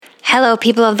Hello,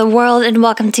 people of the world, and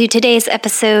welcome to today's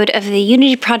episode of the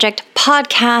Unity Project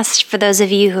podcast. For those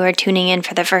of you who are tuning in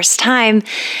for the first time,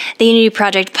 the Unity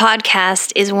Project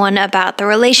podcast is one about the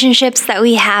relationships that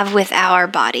we have with our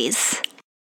bodies.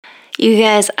 You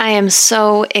guys, I am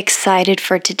so excited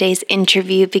for today's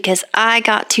interview because I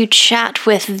got to chat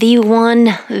with the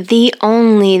one, the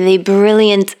only, the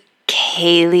brilliant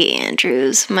Kailey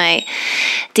Andrews, my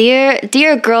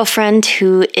dear girlfriend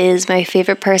who is my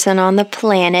favorite person on the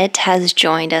planet, has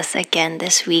joined us again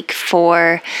this week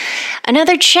for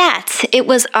another chat. It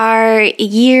was our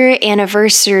year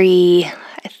anniversary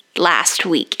last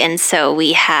week, and so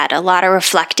we had a lot of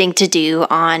reflecting to do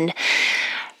on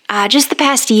just the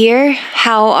past year,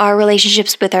 how our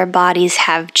relationships with our bodies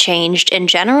have changed in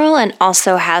general, and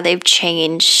also how they've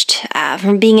changed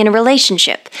from being in a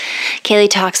relationship. Kailey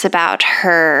talks about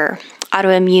her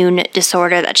autoimmune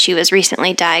disorder that she was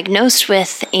recently diagnosed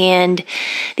with and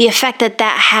the effect that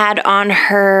that had on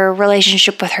her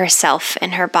relationship with herself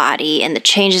and her body, and the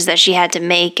changes that she had to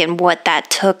make and what that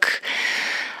took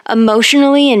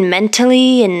emotionally and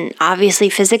mentally and obviously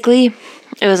physically.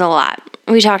 It was a lot.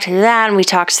 We talked through that, and we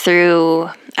talked through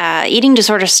eating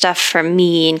disorder stuff for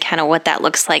me and kind of what that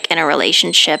looks like in a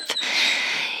relationship.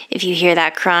 If you hear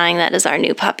that crying, that is our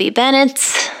new puppy,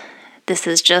 Bennett. This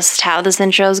is just how this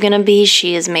intro is going to be.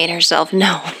 She has made herself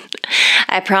known.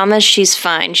 I promise she's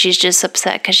fine. She's just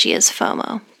upset because she has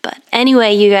FOMO. But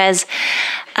anyway, you guys,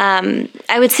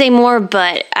 I would say more,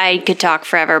 but I could talk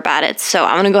forever about it. So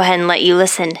I'm going to go ahead and let you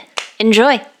listen.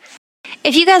 Enjoy.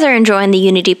 If you guys are enjoying the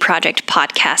Unity Project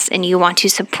podcast and you want to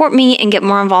support me and get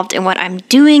more involved in what I'm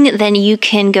doing, then you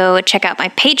can go check out my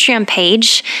Patreon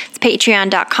page. It's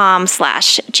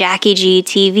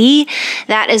patreon.com/JackieGTV.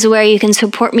 That is where you can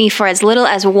support me for as little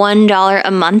as $1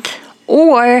 a month.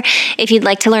 Or if you'd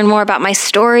like to learn more about my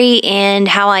story and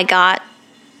how I got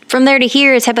from there to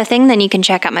here type of thing, then you can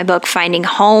check out my book, Finding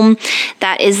Home.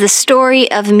 That is the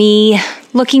story of me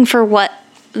looking for what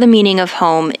the meaning of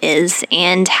home is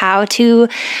and how to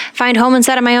find home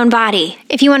inside of my own body.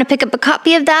 If you want to pick up a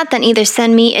copy of that, then either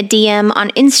send me a DM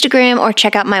on Instagram or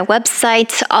check out my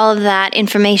website. All of that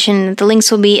information, the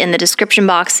links will be in the description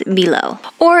box below.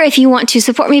 Or if you want to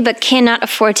support me but cannot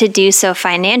afford to do so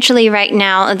financially right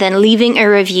now, then leaving a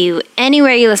review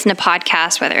anywhere you listen to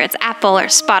podcasts, whether it's Apple or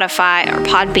Spotify or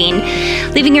Podbean,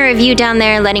 leaving a review down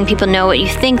there, letting people know what you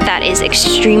think, that is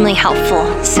extremely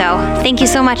helpful. So thank you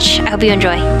so much. I hope you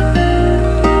enjoy.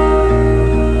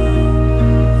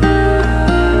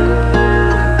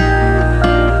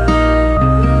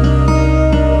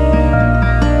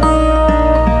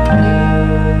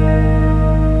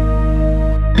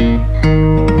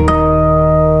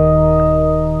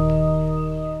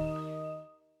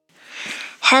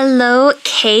 Hello,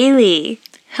 Kailey.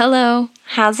 Hello.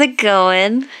 How's it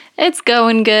going? It's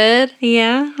going good.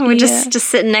 Yeah? We're just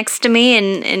sitting next to me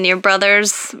in your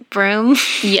brother's room.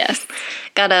 Yes.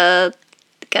 Got a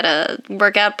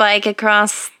workout bike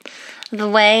across the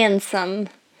way and some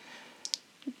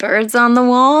birds on the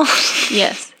wall.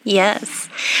 Yes. Yes.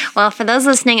 Well, for those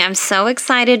listening, I'm so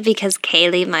excited because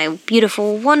Kailey, my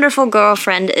beautiful, wonderful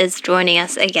girlfriend, is joining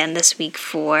us again this week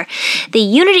for the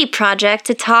Unity Project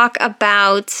to talk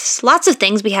about lots of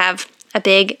things. We have a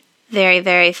big, very,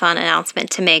 very fun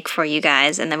announcement to make for you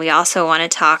guys. And then we also want to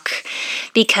talk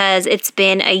because it's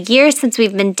been a year since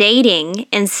we've been dating.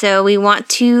 And so we want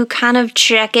to kind of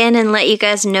check in and let you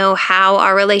guys know how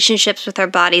our relationships with our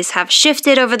bodies have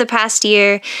shifted over the past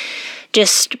year,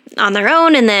 just on their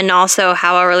own. And then also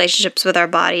how our relationships with our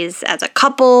bodies as a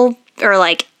couple, or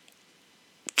like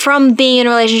from being in a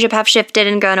relationship, have shifted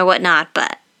and grown and whatnot.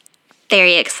 But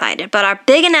very excited. But our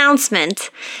big announcement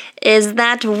is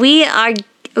that we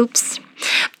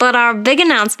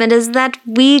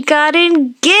got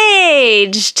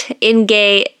engaged.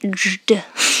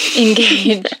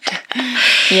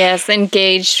 Yes,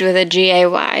 engaged with a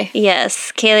G-A-Y.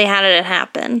 Yes. Kailey, how did it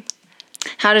happen?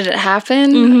 How did it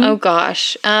happen? Mm-hmm. Oh,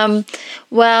 gosh.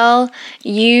 Well,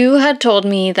 you had told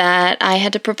me that I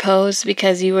had to propose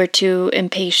because you were too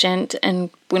impatient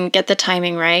and wouldn't get the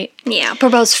timing right. Yeah,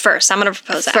 propose first. I'm going to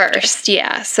propose first, after.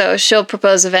 Yeah. So she'll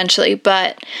propose eventually.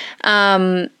 But,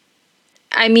 I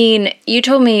mean, you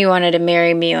told me you wanted to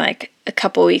marry me like a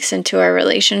couple weeks into our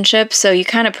relationship, so you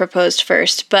kind of proposed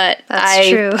first, but That's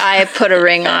true. I put a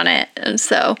ring on it, and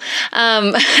so,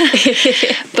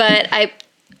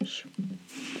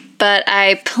 But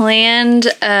I planned,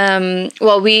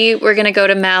 we were going to go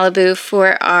to Malibu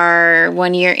for our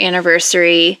 1-year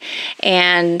anniversary,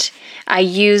 and I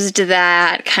used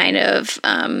that kind of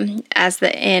as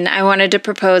the in. I wanted to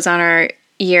propose on our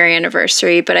year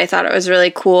anniversary, but I thought it was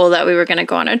really cool that we were going to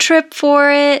go on a trip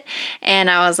for it. And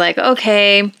I was like,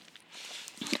 okay,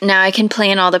 now I can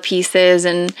plan all the pieces,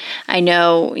 and I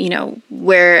know,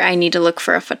 where I need to look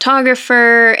for a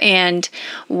photographer and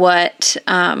what,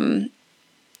 where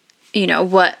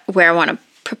I want to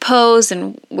propose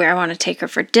and where I want to take her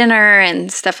for dinner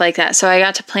and stuff like that. So I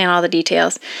got to plan all the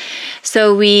details.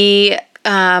 So we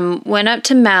went up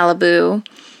to Malibu,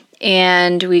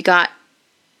 and we got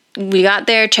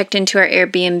there, checked into our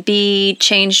Airbnb,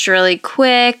 changed really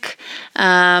quick,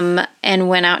 and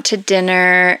went out to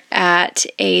dinner at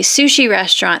a sushi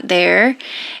restaurant there.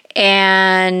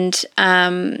 And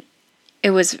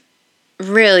it was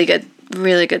really good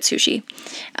sushi.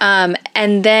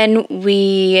 And then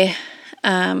we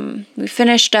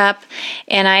finished up,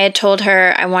 and I had told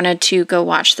her I wanted to go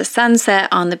watch the sunset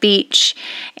on the beach,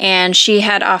 and she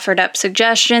had offered up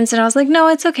suggestions, and I was like, no,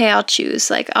 it's okay, I'll choose.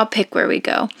 Like, I'll pick where we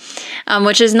go,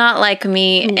 which is not like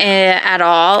me at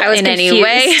all in any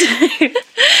way.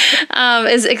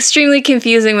 It's extremely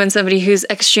confusing when somebody who's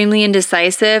extremely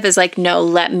indecisive is like, no,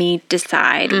 let me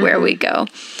decide where we go.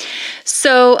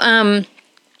 So,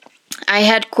 I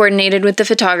had coordinated with the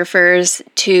photographers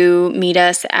to meet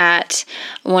us at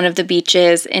one of the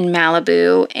beaches in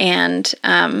Malibu, and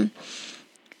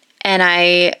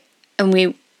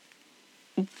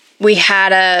we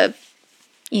had a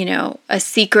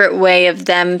secret way of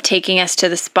them taking us to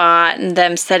the spot and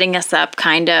them setting us up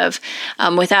kind of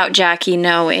without Jackie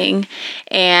knowing,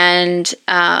 and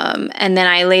then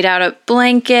I laid out a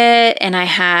blanket, and I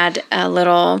had a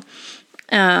little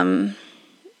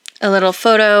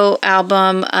photo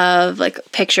album of like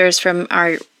pictures from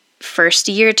our first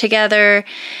year together.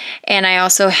 And I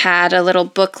also had a little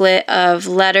booklet of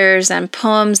letters and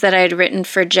poems that I had written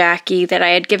for Jackie that I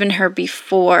had given her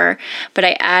before, but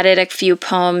I added a few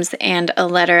poems and a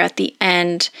letter at the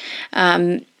end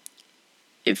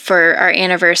for our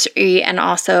anniversary, and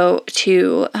also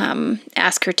to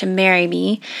ask her to marry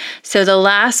me. So the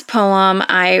last poem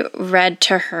I read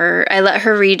to her, I let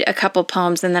her read a couple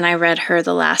poems, and then I read her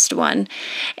the last one.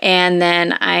 And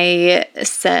then I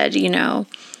said,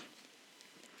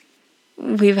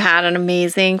 we've had an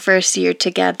amazing first year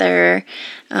together.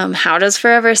 How does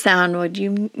forever sound?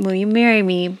 Will you marry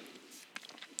me?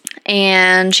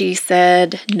 And she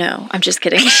said, no. I'm just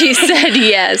kidding. She said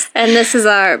yes. And this is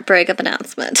our breakup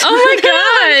announcement. Oh my gosh.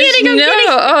 I'm kidding.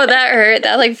 Oh, that hurt.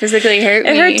 That like physically hurt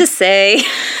me. It hurt to say.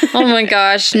 Oh my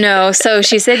gosh. No. So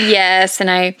she said yes.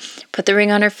 And I put the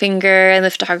ring on her finger, and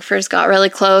the photographers got really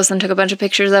close and took a bunch of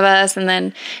pictures of us. And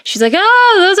then she's like,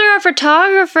 oh, those are our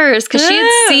photographers. Because she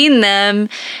had seen them.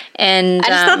 And I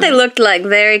just thought they looked like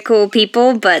very cool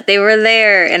people, but they were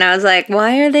there. And I was like,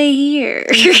 why are they here?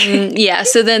 Yeah.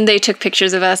 So then they took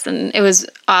pictures of us, and it was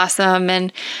awesome.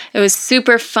 And it was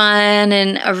super fun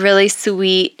and a really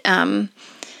sweet,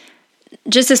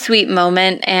 just a sweet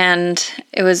moment. And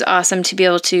it was awesome to be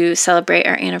able to celebrate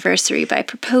our anniversary by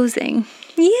proposing.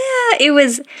 Yeah, it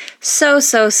was so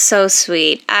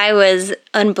sweet. I was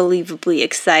unbelievably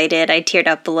excited. I teared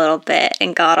up a little bit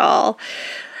and got all,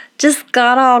 I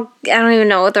don't even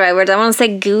know what the right word is. I want to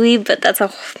say gooey, but that's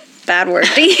a bad word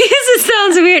to use. It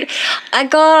sounds weird. I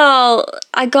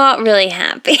got really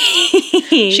happy.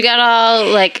 She got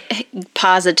all like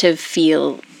positive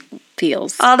feels.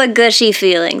 All the gushy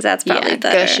feelings. That's probably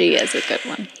better. Gushy is a good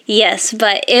one. Yes,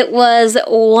 but it was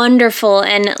wonderful.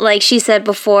 And like she said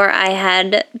before, I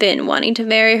had been wanting to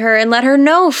marry her and let her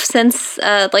know since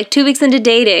like 2 weeks into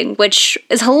dating, which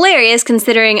is hilarious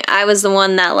considering I was the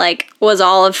one that like was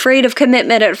all afraid of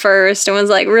commitment at first and was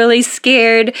like really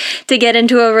scared to get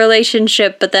into a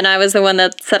relationship. But then I was the one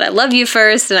that said, I love you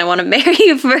first and I want to marry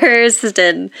you first.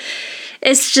 And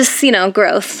it's just,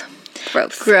 growth.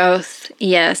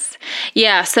 Yes.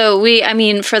 Yeah. So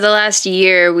for the last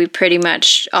year, we pretty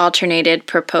much alternated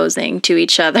proposing to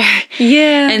each other.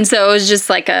 Yeah. And so it was just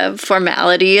like a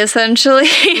formality, essentially.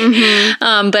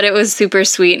 Mm-hmm. But it was super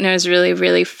sweet, and it was really,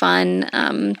 really fun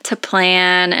to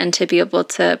plan and to be able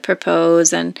to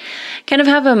propose and kind of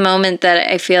have a moment that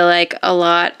I feel like a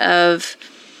lot of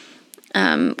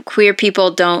queer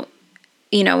people don't,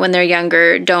 when they're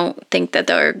younger, don't think that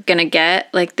they're going to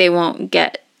get. Like, they won't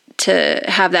get to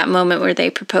have that moment where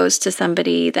they propose to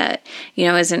somebody that,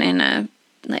 isn't in a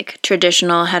like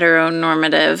traditional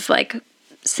heteronormative like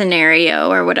scenario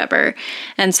or whatever.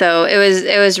 And so it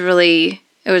was really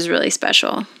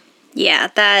special. Yeah,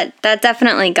 that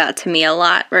definitely got to me a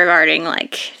lot regarding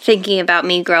like thinking about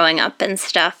me growing up and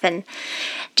stuff, and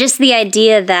just the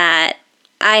idea that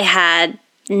I had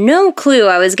no clue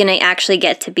I was going to actually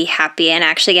get to be happy and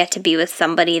actually get to be with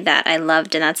somebody that I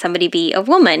loved, and that somebody be a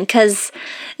woman, because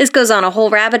this goes on a whole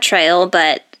rabbit trail,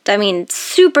 but I mean,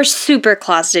 super, super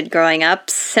closeted growing up,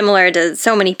 similar to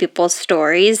so many people's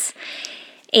stories.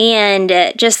 And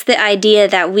just the idea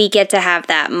that we get to have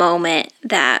that moment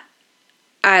that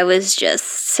I was just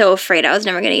so afraid I was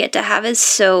never going to get to have it's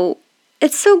so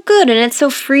good, and it's so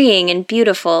freeing and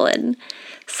beautiful, and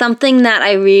something that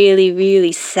I really,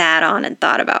 really sat on and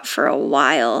thought about for a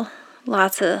while.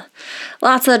 Lots of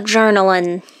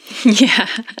journaling. Yeah.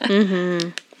 Mm-hmm.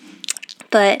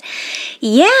 But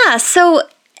yeah, so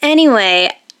anyway,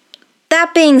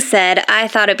 that being said, I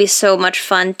thought it'd be so much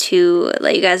fun to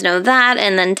let you guys know that,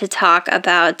 and then to talk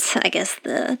about, I guess,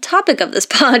 the topic of this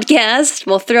podcast.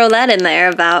 We'll throw that in there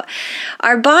about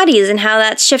our bodies and how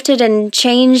that's shifted and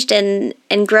changed and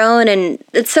grown. And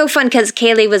it's so fun because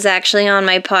Kailey was actually on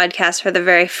my podcast for the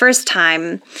very first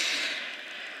time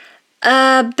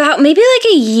about maybe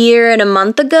like a year and a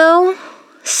month ago.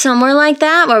 Somewhere like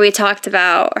that, where we talked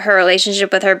about her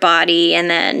relationship with her body, and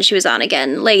then she was on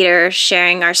again later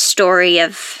sharing our story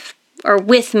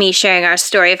with me sharing our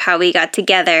story of how we got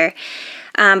together.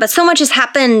 But so much has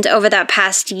happened over that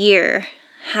past year,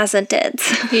 hasn't it?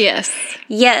 Yes.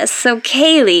 Yes. So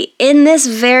Kailey, in this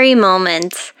very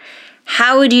moment,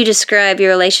 how would you describe your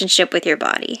relationship with your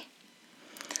body?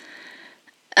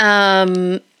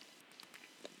 I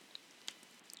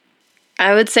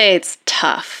would say it's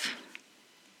tough.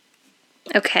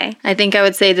 Okay. I think I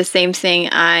would say the same thing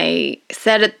I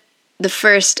said at the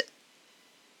first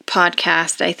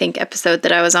podcast, episode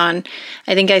that I was on.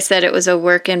 I think I said it was a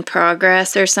work in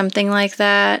progress or something like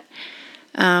that.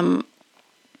 I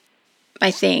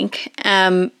think.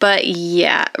 But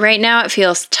yeah, right now it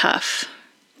feels tough.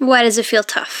 Why does it feel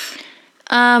tough?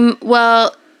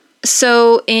 Well,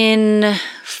 so in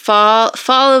fall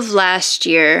of last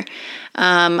year,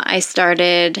 I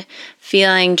started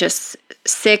feeling just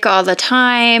sick all the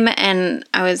time, and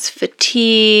I was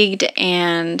fatigued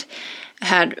and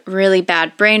had really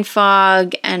bad brain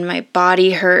fog, and my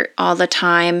body hurt all the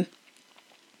time.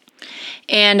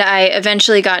 And I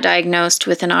eventually got diagnosed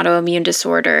with an autoimmune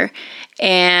disorder,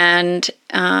 and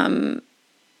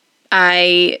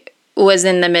I was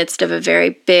in the midst of a very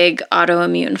big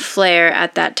autoimmune flare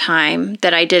at that time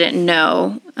that I didn't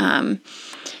know.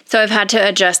 So I've had to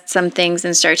adjust some things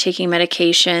and start taking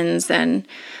medications, and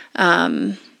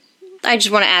I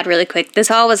just want to add really quick, this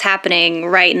all was happening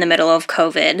right in the middle of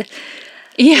COVID.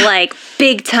 yeah, Like,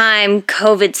 big time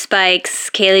COVID spikes.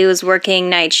 Kailey was working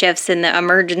night shifts in the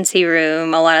emergency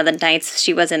room. A lot of the nights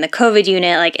she was in the COVID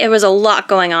unit. Like, it was a lot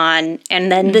going on,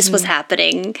 and then this was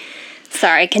happening.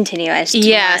 Sorry, continue.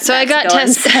 So I got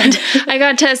tested. I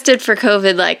got tested for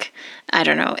COVID, like, I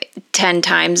don't know, 10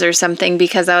 times or something,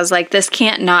 because I was like, this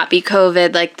can't not be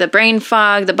COVID. Like, the brain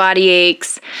fog, the body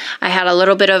aches. I had a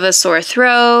little bit of a sore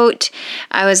throat.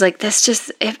 I was like,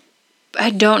 I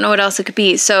don't know what else it could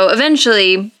be. So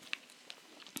eventually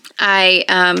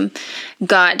I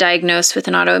got diagnosed with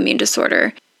an autoimmune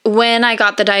disorder. When I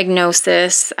got the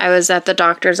diagnosis, I was at the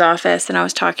doctor's office, and I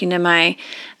was talking to my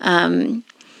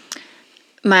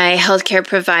healthcare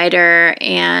provider,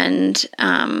 and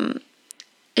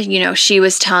she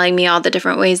was telling me all the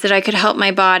different ways that I could help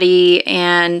my body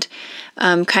and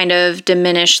kind of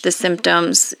diminish the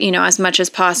symptoms, as much as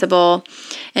possible.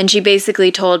 And she basically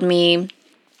told me,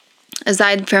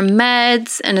 aside from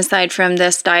meds and aside from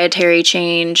this dietary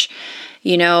change,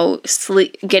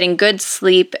 getting good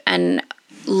sleep and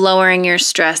lowering your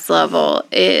stress level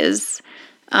is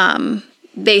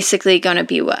basically going to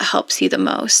be what helps you the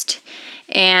most.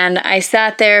 And I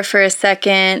sat there for a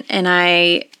second, and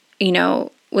I,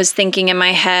 was thinking in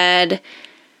my head,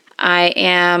 I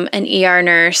am an ER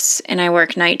nurse and I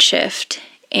work night shift.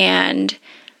 And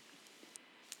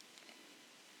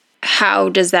how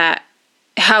is that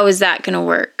going to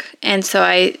work? And so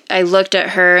I looked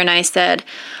at her and I said,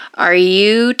 are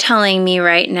you telling me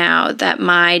right now that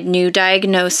my new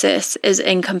diagnosis is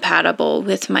incompatible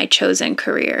with my chosen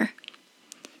career?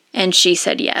 And she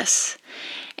said yes.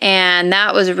 And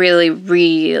that was really,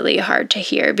 really hard to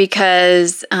hear,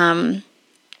 because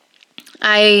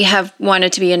I have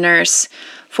wanted to be a nurse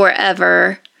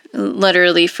forever,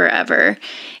 literally forever.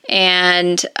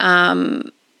 And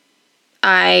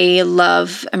I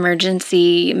love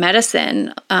emergency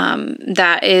medicine.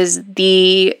 That is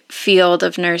the field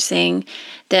of nursing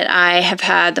that I have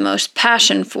had the most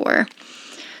passion for.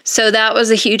 So that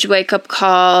was a huge wake-up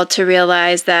call to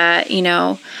realize that,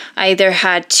 I either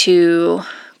had to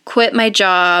quit my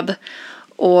job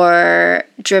or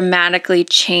dramatically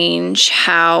change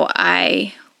how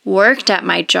I worked at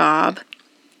my job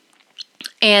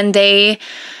And the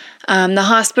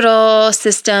hospital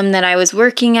system that I was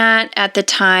working at the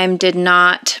time did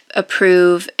not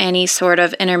approve any sort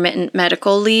of intermittent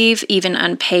medical leave, even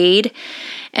unpaid.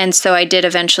 And so I did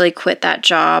eventually quit that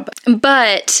job.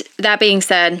 But that being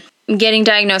said, getting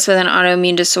diagnosed with an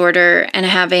autoimmune disorder and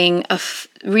having a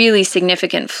really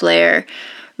significant flare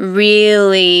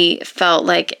really felt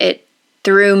like it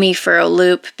threw me for a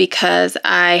loop, because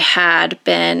I had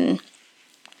been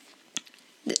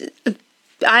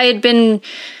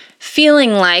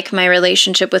feeling like my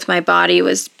relationship with my body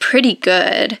was pretty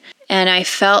good. And I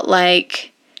felt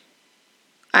like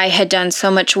I had done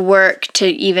so much work to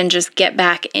even just get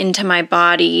back into my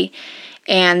body.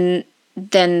 And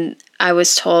then I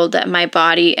was told that my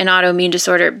body, an autoimmune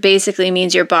disorder, basically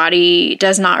means your body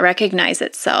does not recognize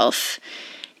itself.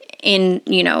 In,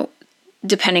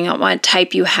 depending on what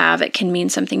type you have, it can mean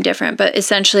something different. But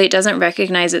essentially, it doesn't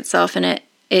recognize itself, and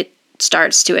it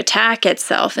starts to attack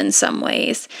itself in some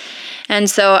ways. And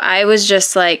so I was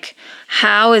just like,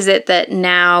 how is it that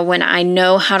now, when I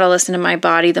know how to listen to my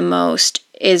body the most,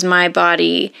 is my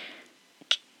body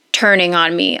turning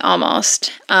on me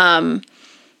almost? And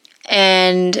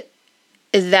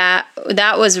that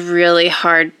was really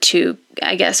hard to,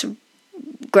 I guess,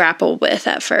 grapple with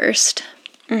at first.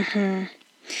 Mm-hmm.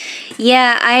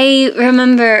 Yeah, I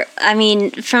remember,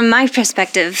 from my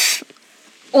perspective,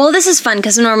 well, this is fun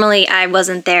because normally I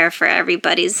wasn't there for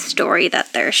everybody's story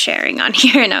that they're sharing on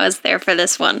here, and I was there for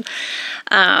this one.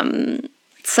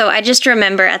 So I just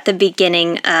remember at the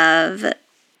beginning of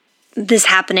this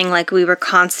happening, like, we were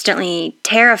constantly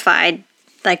terrified,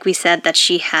 like we said, that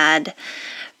she had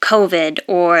COVID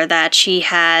or that she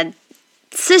had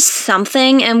just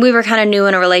something, and we were kind of new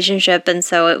in a relationship, and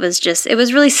so it was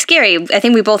really scary. I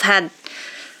think we both had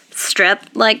strep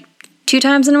like 2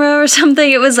 times in a row or something.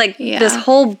 It was like this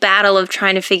whole battle of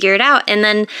trying to figure it out, and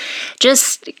then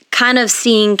just kind of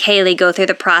seeing Kailey go through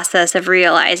the process of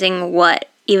realizing what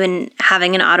even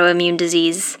having an autoimmune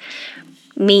disease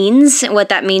means, what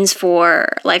that means for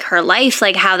like her life,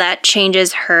 like how that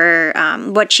changes her,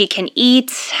 what she can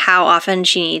eat, how often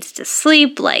she needs to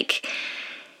sleep, like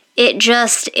it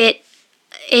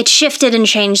shifted and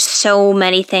changed so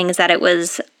many things that it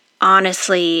was,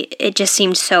 honestly, it just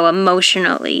seemed so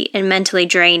emotionally and mentally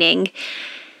draining,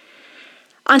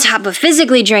 on top of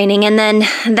physically draining. And then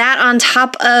that on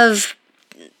top of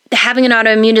having an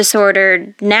autoimmune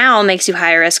disorder now makes you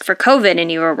higher risk for COVID,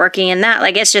 and you were working in that.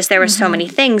 Like, it's just, there were so many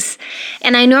things.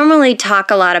 And I normally talk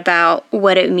a lot about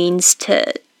what it means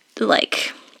to,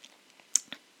 like,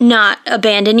 not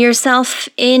abandon yourself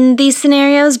in these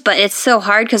scenarios, but it's so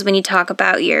hard because when you talk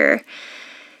about your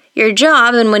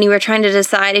job, and when you were trying to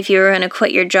decide if you were going to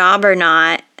quit your job or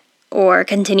not, or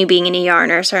continue being an ER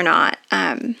nurse or not,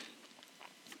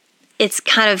 it's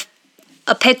kind of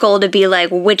a pickle to be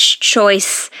like, which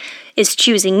choice is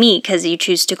choosing me? Because you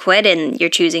choose to quit and you're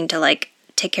choosing to, like,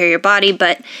 take care of your body,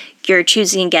 but you're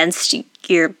choosing against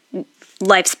your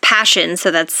life's passion,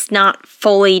 so that's not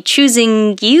fully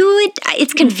choosing you.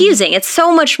 It's confusing. It's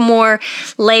so much more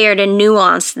layered and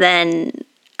nuanced than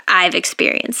I've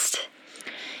experienced.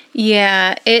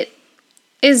 Yeah, it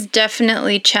is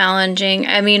definitely challenging.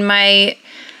 I mean, my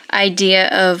idea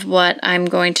of what I'm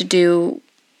going to do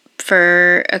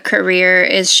for a career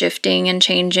is shifting and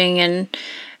changing and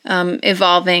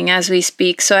evolving as we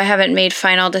speak. So I haven't made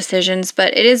final decisions,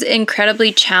 but it is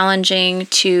incredibly challenging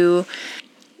to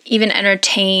even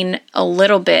entertain a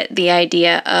little bit the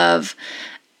idea of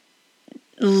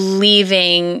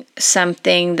leaving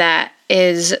something that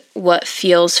is what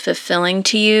feels fulfilling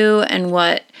to you and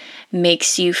what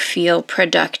makes you feel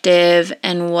productive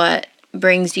and what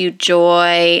brings you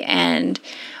joy and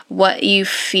what you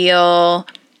feel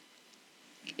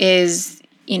is,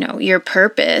 your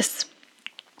purpose.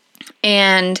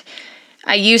 And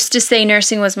I used to say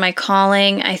nursing was my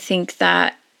calling. I think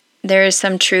that there is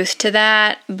some truth to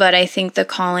that, but I think the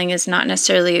calling is not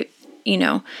necessarily,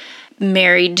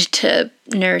 married to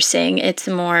nursing. It's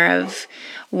more of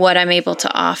what I'm able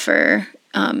to offer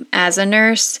as a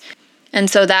nurse. And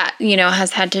so that,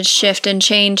 has had to shift and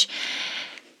change.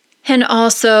 And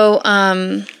also,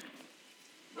 I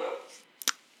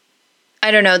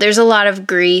don't know, there's a lot of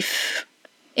grief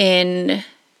in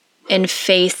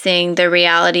facing the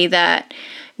reality that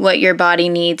what your body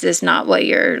needs is not what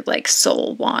your, like,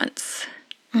 soul wants.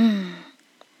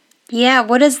 Yeah,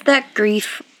 what does that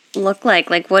grief look like?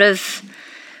 Like, what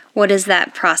does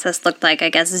that process look like, I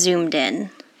guess, zoomed in?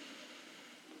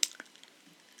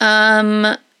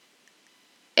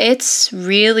 It's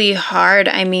really hard.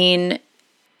 I mean,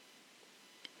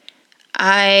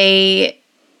 I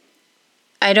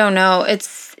don't know.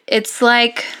 It's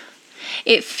like,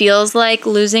 it feels like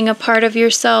losing a part of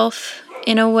yourself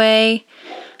in a way.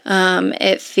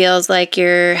 It feels like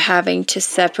you're having to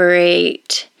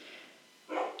separate,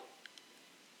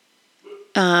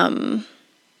 I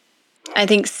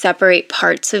think separate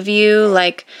parts of you.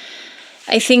 Like,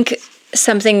 I think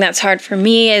something that's hard for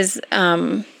me is,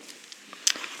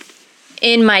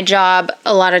 in my job,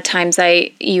 a lot of times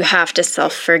you have to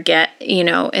self-forget,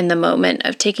 in the moment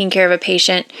of taking care of a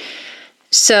patient.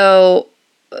 So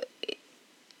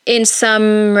in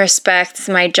some respects,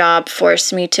 my job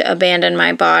forced me to abandon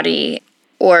my body,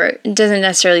 or it doesn't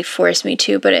necessarily force me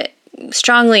to, but it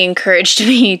strongly encouraged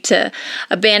me to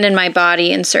abandon my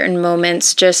body in certain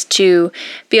moments just to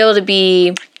be able to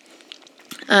be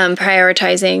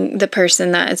prioritizing the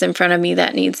person that is in front of me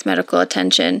that needs medical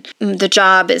attention. The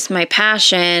job is my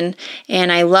passion,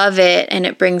 and I love it, and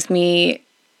it brings me,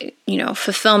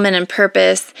 fulfillment and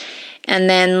purpose. And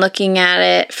then looking at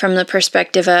it from the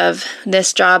perspective of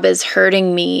this job is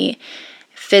hurting me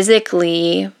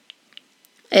physically,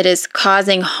 it is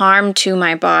causing harm to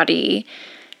my body.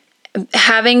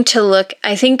 Having to look,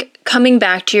 I think coming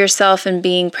back to yourself and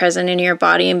being present in your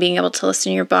body and being able to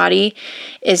listen to your body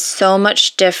is so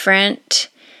much different,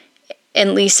 at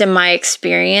least in my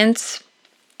experience,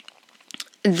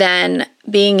 than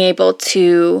being able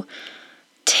to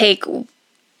take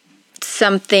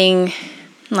something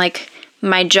like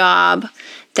my job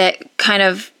that kind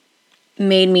of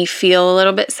made me feel a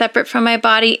little bit separate from my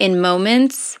body in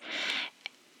moments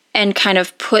and kind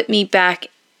of put me back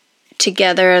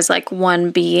together as like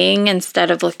one being, instead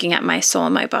of looking at my soul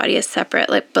and my body as separate,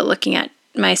 but looking at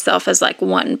myself as like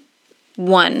one,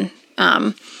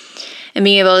 and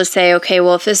being able to say, okay,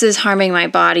 well, if this is harming my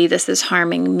body, this is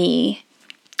harming me.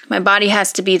 My body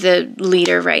has to be the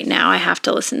leader right now. I have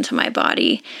to listen to my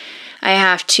body. I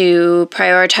have to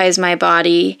prioritize my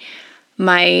body,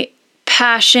 my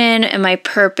passion and my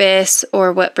purpose,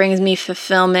 or what brings me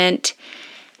fulfillment,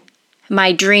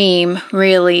 my dream,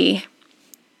 really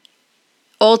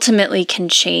ultimately can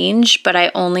change, but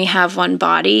I only have one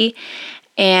body.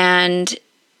 And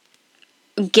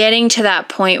getting to that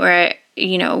point where,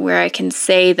 where I can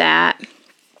say that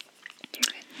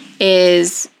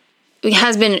has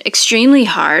been extremely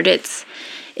hard.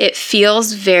 It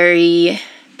feels very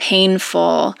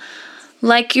painful,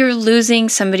 like you're losing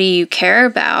somebody you care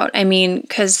about. I mean,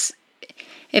 because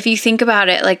if you think about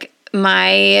it, like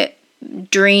my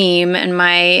dream and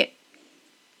my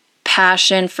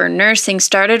passion for nursing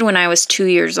started when I was 2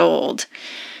 years old.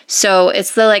 So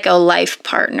it's like a life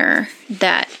partner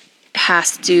that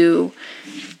has to,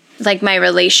 like, my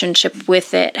relationship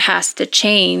with it has to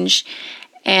change.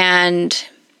 And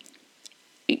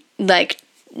like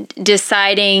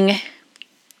deciding,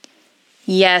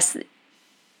 yes,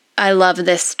 I love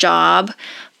this job,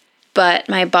 but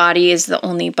my body is the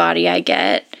only body I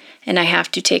get, and I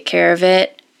have to take care of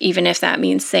it, even if that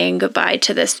means saying goodbye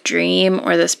to this dream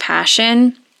or this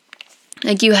passion.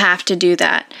 Like, you have to do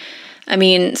that. I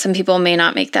mean, some people may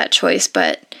not make that choice,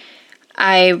 but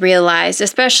I realized,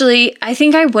 especially, I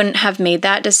think I wouldn't have made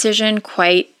that decision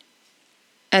quite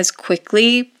as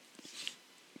quickly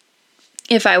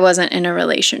if I wasn't in a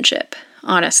relationship,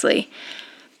 honestly,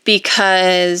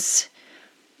 because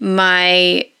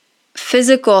my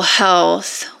physical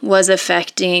health was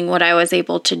affecting what I was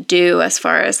able to do as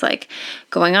far as like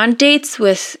going on dates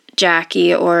with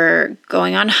Jackie or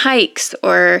going on hikes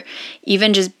or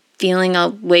even just feeling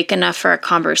awake enough for a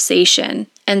conversation.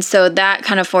 And so that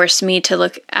kind of forced me to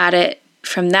look at it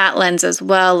from that lens as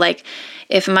well. Like,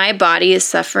 if my body is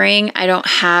suffering, I don't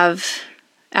have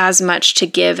as much to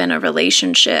give in a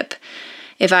relationship.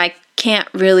 If I can't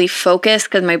really focus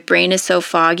because my brain is so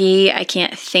foggy, I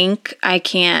can't think, I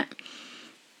can't,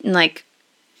 like,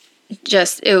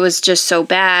 it was just so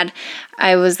bad.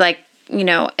 I was like,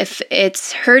 if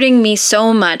it's hurting me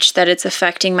so much that it's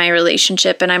affecting my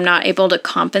relationship and I'm not able to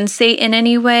compensate in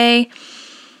any way,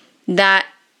 that,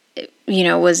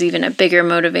 was even a bigger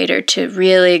motivator to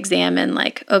really examine,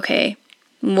 like, okay,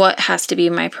 what has to be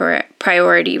my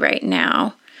priority right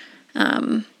now?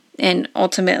 And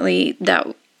ultimately that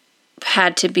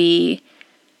had to be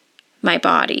my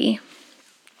body.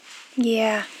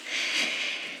 Yeah.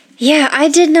 Yeah, I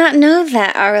did not know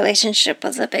that our relationship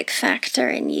was a big factor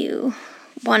in you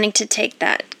wanting to take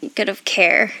that good of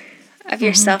care of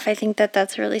yourself. I think that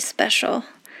that's really special.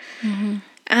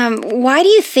 Why do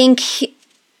you think,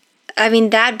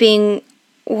 that being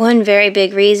one very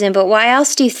big reason, but why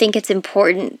else do you think it's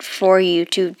important for you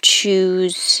to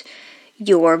choose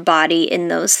your body in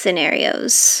those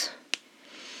scenarios?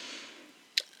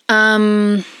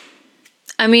 A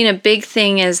big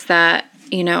thing is that,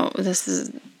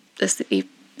 this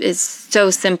is so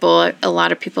simple. A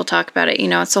lot of people talk about it.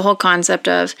 It's the whole concept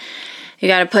of you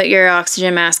got to put your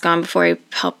oxygen mask on before you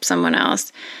help someone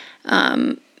else.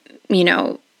 The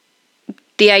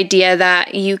idea that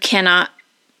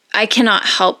I cannot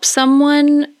help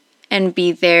someone and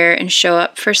be there and show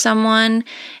up for someone,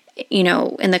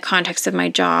 in the context of my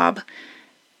job,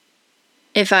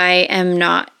 if I am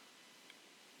not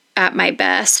at my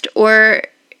best, or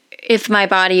if my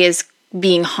body is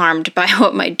being harmed by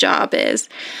what my job is.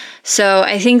 So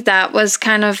I think that was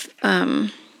kind of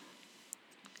one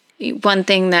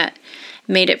thing that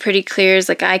made it pretty clear is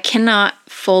like I cannot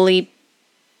fully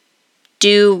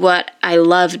do what I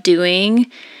love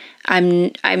doing.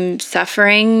 I'm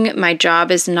suffering. My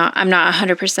job is not, I'm not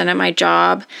 100% at my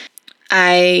job.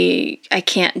 I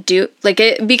can't do, like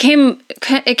it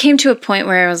came to a point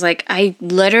where I was like, I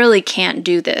literally can't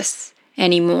do this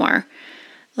anymore.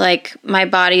 Like my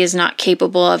body is not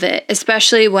capable of it,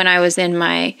 especially when I was in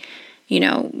my,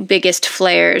 biggest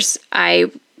flares.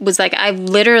 I was like, I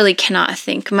literally cannot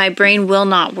think. My brain will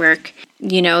not work.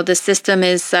 The system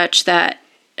is such that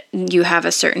you have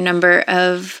a certain number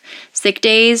of sick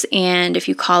days, and if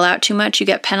you call out too much, you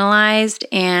get penalized,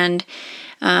 and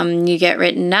you get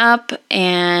written up,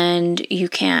 and you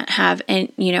can't have,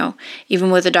 and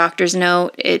even with a doctor's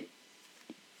note,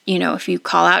 if you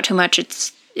call out too much,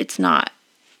 it's not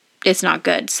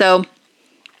good. So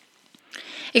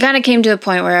it kind of came to a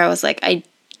point where I was like,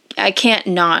 I can't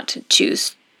not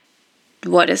choose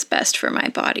what is best for my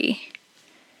body.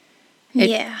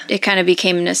 It kind of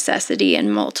became a necessity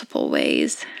in multiple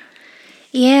ways.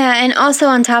 Yeah, and also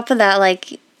on top of that,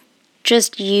 like,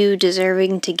 just you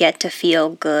deserving to get to feel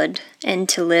good and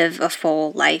to live a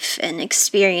full life and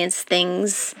experience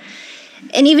things,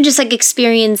 and even just like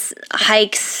experience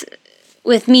hikes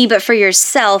with me, but for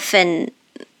yourself, and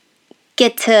you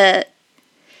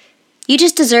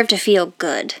just deserve to feel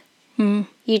good. Mm.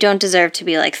 You don't deserve to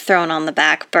be like thrown on the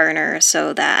back burner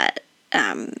so that,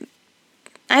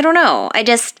 I don't know.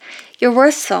 You're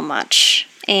worth so much.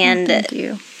 And thank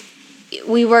you.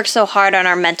 We work so hard on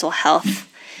our mental health,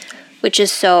 which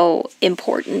is so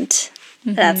important.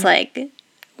 Mm-hmm. That's like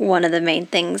one of the main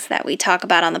things that we talk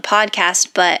about on the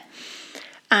podcast. But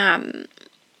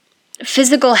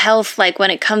physical health, like when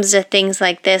it comes to things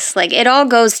like this, like it all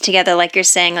goes together, like you're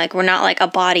saying, like we're not like a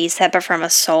body separate from a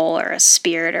soul or a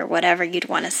spirit or whatever you'd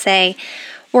want to say.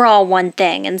 We're all one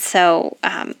thing. And so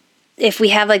if we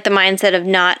have like the mindset of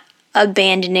not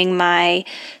abandoning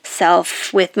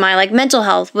myself with my like mental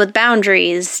health, with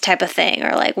boundaries type of thing,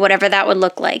 or like whatever that would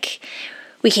look like,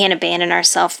 we can't abandon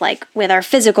ourselves like with our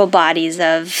physical bodies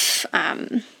of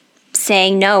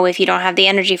saying no if you don't have the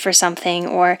energy for something,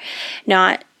 or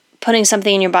not putting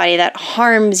something in your body that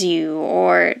harms you,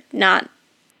 or not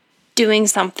doing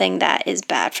something that is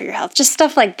bad for your health. Just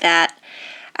stuff like that.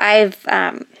 I've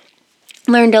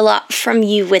learned a lot from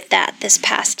you with that this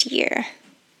past year.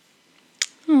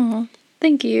 Oh,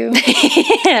 thank you.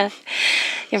 Yeah,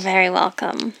 you're very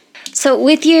welcome. So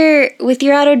with your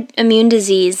autoimmune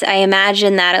disease, I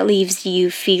imagine that it leaves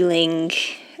you feeling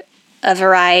a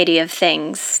variety of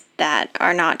things that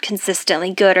are not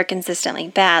consistently good or consistently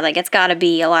bad. Like it's got to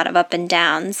be a lot of up and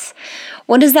downs.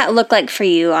 What does that look like for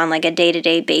you on like a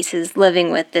day-to-day basis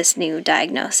living with this new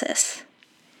diagnosis?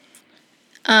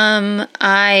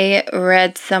 I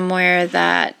read somewhere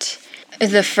that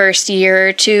the first year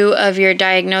or two of your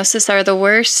diagnosis are the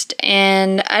worst,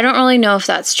 and I don't really know if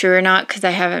that's true or not because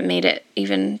I haven't made it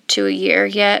even to a year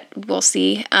yet. We'll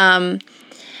see.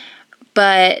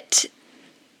 But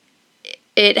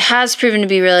it has proven to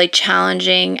be really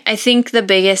challenging. I think the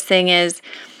biggest thing is,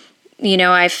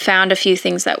 I've found a few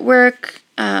things that work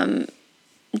to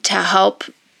help,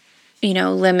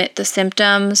 limit the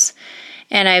symptoms,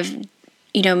 and I've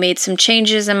made some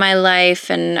changes in my life,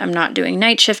 and I'm not doing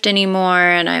night shift anymore,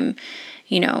 and I'm,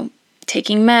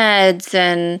 taking meds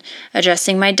and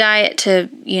adjusting my diet to,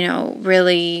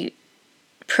 really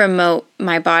promote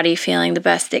my body feeling the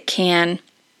best it can.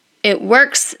 It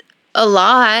works a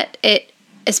lot.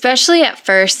 Especially at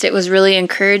first, it was really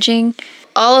encouraging.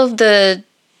 All of the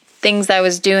things I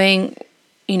was doing,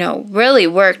 really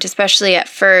worked, especially at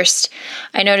first.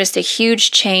 I noticed a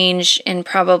huge change in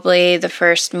probably the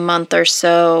first month or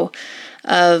so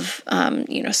of,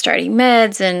 starting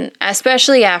meds, and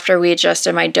especially after we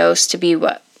adjusted my dose to be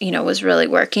what, was really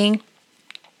working.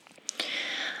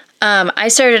 I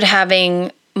started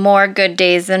having more good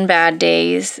days than bad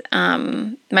days.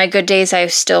 My good days, I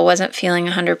still wasn't feeling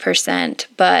 100%,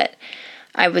 but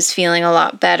I was feeling a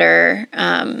lot better.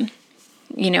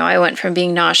 I went from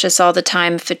being nauseous all the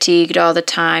time, fatigued all the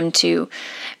time, to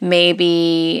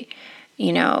maybe,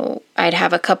 I'd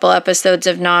have a couple episodes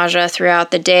of nausea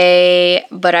throughout the day,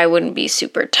 but I wouldn't be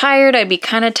super tired. I'd be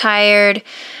kind of tired.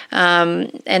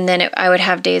 And then I would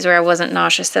have days where I wasn't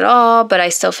nauseous at all, but I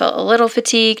still felt a little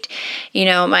fatigued.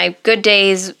 My good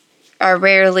days are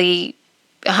rarely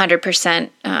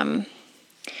 100%.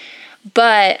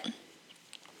 But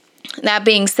that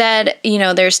being said,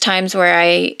 there's times where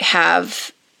I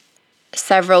have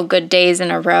several good days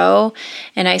in a row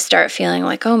and I start feeling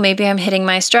like, oh, maybe I'm hitting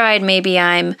my stride. Maybe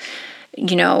I'm,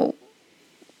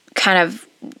 kind of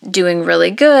doing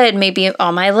really good. Maybe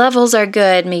all my levels are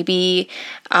good. Maybe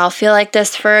I'll feel like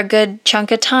this for a good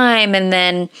chunk of time. And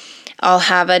then I'll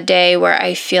have a day where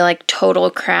I feel like total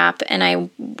crap and I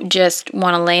just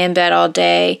want to lay in bed all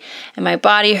day and my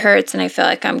body hurts and I feel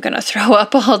like I'm going to throw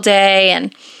up all day.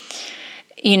 And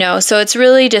so it's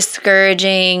really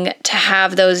discouraging to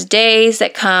have those days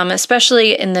that come,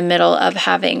 especially in the middle of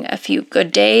having a few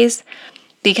good days,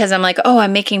 because I'm like, oh,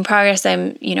 I'm making progress.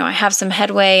 I have some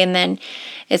headway. And then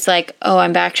it's like, oh,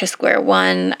 I'm back to square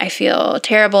one. I feel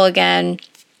terrible again.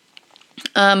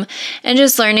 And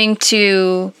just learning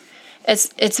to,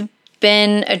 it's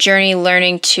been a journey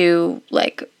learning to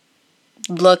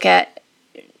look at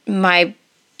my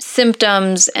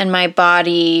symptoms and my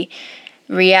body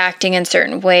reacting in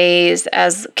certain ways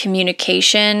as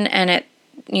communication, and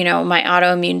my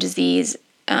autoimmune disease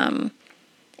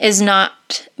is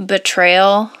not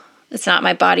betrayal. It's not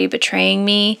my body betraying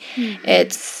me. Mm-hmm.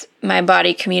 It's my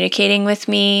body communicating with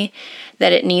me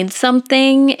that it needs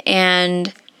something.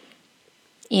 And,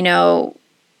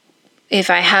 if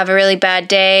I have a really bad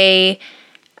day,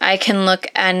 I can look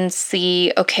and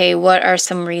see, okay, what are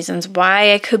some reasons why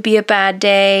it could be a bad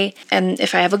day? And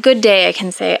if I have a good day, I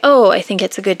can say, oh, I think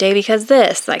it's a good day because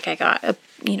this. Like I got a,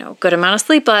 good amount of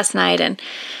sleep last night and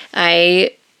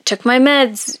I took my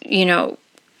meds,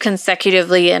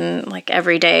 consecutively and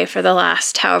every day for the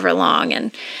last however long.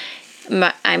 And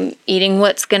I'm eating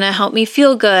what's going to help me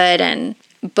feel good.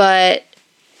 But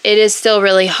it is still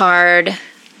really hard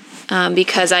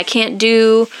because I can't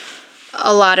do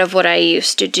a lot of what I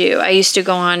used to do. I used to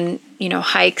go on,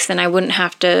 hikes and I wouldn't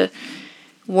have to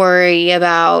worry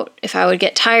about if I would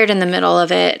get tired in the middle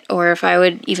of it or if I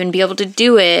would even be able to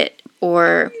do it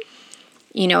or,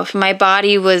 if my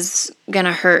body was going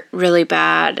to hurt really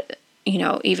bad,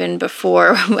 even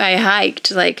before I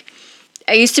hiked.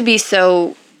 I used to be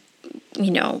so,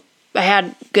 I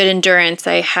had good endurance.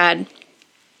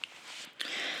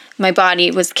 My body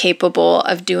was capable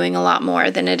of doing a lot more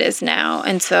than it is now.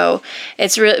 And so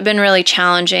it's been really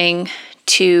challenging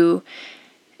to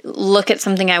look at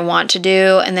something I want to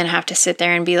do and then have to sit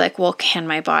there and be like, well, can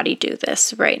my body do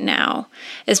this right now?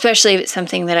 Especially if it's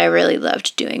something that I really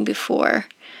loved doing before.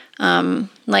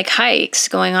 Like hikes,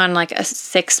 going on a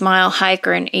 6-mile hike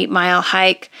or an 8-mile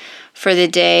hike for the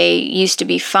day used to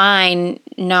be fine,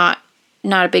 not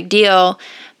a big deal.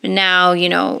 But now,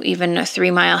 even a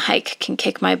 3-mile hike can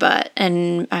kick my butt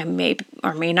and I may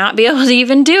or may not be able to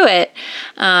even do it.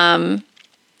 And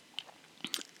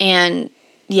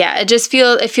yeah,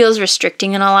 it feels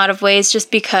restricting in a lot of ways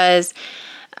just because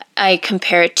I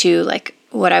compare it to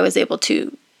what I was able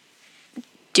to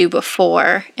do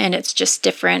before and it's just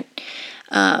different.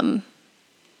 And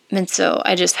so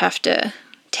I just have to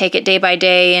take it day by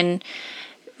day and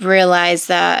realize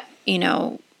that,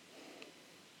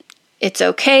 it's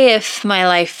okay if my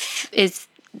life is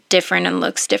different and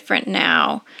looks different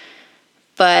now.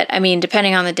 But,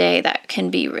 depending on the day, that can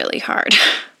be really hard.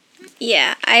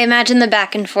 Yeah, I imagine the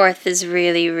back and forth is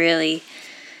really, really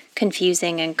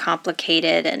confusing and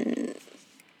complicated. And,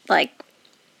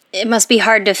 it must be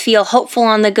hard to feel hopeful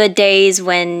on the good days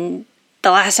when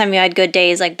the last time you had good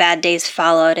days, bad days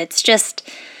followed. It's just,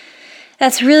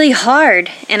 that's really hard.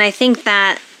 And I think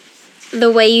that the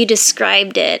way you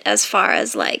described it as far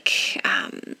as the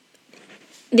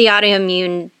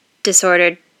autoimmune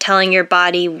disorder, telling your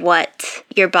body what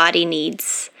your body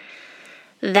needs,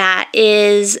 that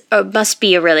is or must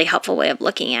be a really helpful way of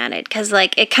looking at it, because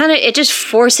it just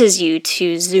forces you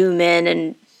to zoom in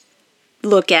and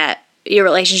look at your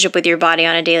relationship with your body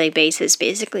on a daily basis,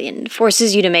 basically, and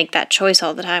forces you to make that choice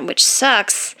all the time, which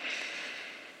sucks,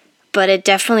 but it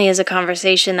definitely is a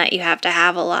conversation that you have to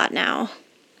have a lot now.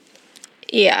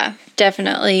 Yeah,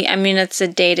 definitely. It's a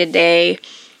day-to-day.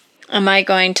 Am I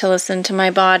going to listen to my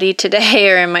body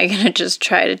today or am I going to just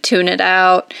try to tune it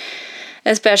out?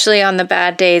 Especially on the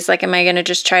bad days. Am I going to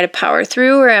just try to power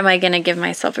through or am I going to give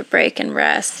myself a break and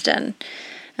rest? And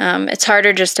it's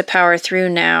harder just to power through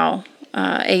now.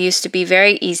 It used to be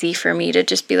very easy for me to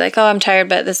just be like, oh, I'm tired,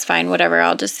 but that's fine, whatever.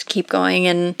 I'll just keep going.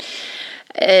 And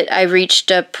I reached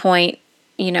a point,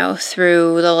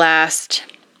 through the last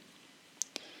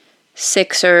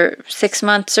 6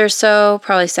 months or so,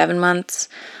 probably 7 months,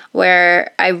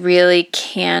 where I really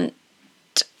can't,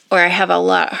 or I have a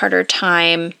lot harder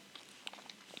time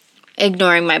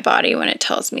ignoring my body when it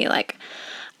tells me like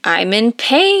I'm in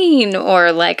pain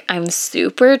or like I'm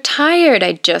super tired.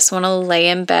 I just want to lay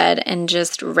in bed and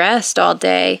just rest all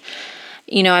day.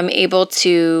 I'm able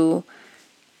to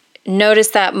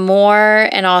notice that more,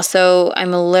 and also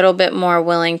I'm a little bit more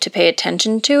willing to pay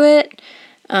attention to it.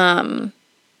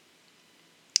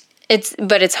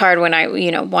 It's hard when I,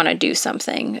 want to do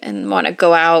something and want to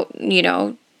go out,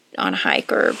 on a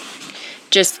hike or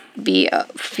just be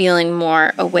feeling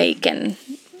more awake and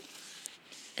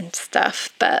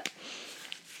stuff. But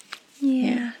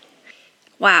yeah.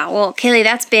 Wow. Well, Kailey,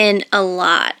 that's been a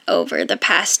lot over the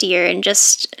past year, and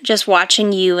just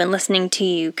watching you and listening to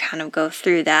you kind of go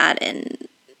through that and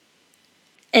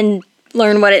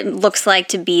learn what it looks like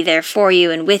to be there for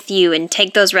you and with you and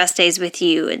take those rest days with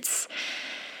you.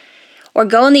 Or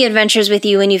go on the adventures with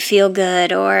you when you feel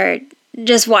good, or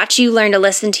just watch you learn to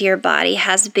listen to your body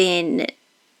it's been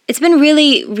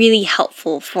really, really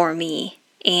helpful for me.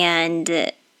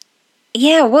 And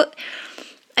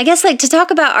I guess to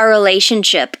talk about our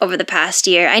relationship over the past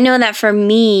year, I know that for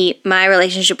me, my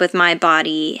relationship with my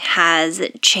body has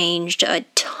changed a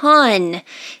ton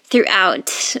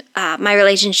throughout my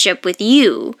relationship with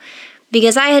you,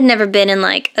 because I had never been in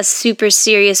a super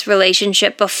serious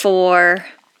relationship before.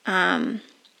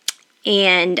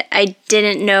 And I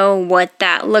didn't know what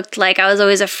that looked like. I was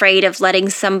always afraid of letting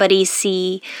somebody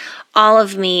see all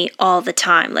of me all the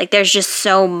time. There's just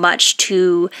so much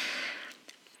to,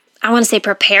 I want to say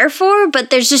prepare for,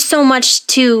 but there's just so much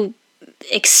to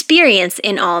experience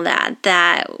in all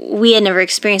that we had never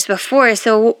experienced before.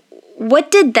 So what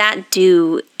did that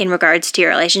do in regards to your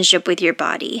relationship with your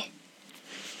body?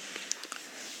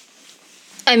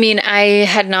 I mean, I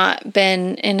had not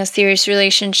been in a serious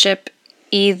relationship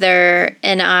either,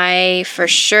 and I for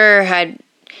sure I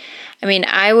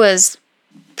was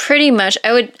pretty much,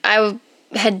 I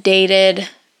had dated,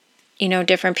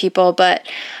 different people, but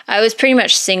I was pretty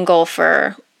much single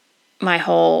for my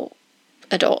whole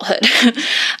adulthood.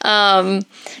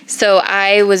 So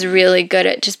I was really good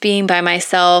at just being by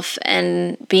myself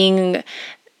and being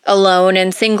alone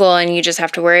and single, and you just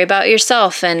have to worry about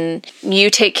yourself and you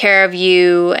take care of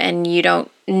you, and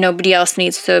nobody else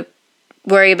needs to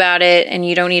worry about it, and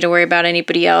you don't need to worry about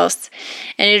anybody else.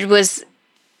 And it was,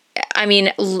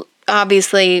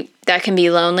 obviously that can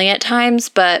be lonely at times,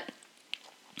 but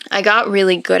I got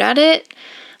really good at it,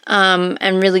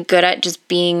 and really good at just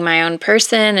being my own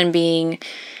person and being,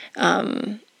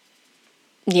 And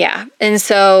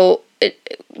so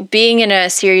being in a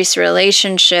serious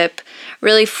relationship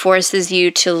really forces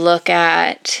you to look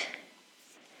at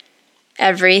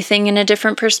everything in a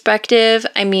different perspective.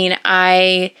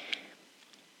 A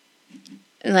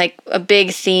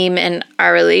big theme in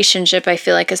our relationship, I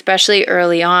feel like, especially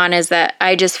early on, is that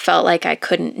I just felt like I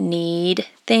couldn't need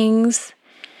things,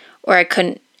 or I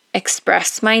couldn't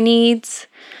express my needs.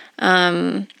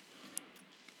 And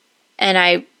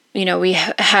we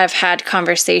have had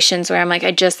conversations where I'm like,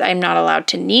 I'm not allowed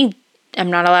to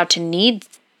need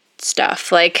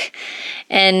stuff.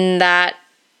 And that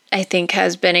I think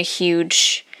has been a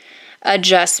huge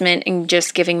adjustment in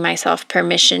just giving myself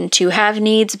permission to have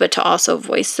needs, but to also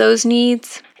voice those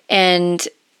needs, and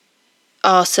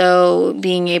also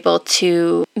being able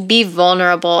to be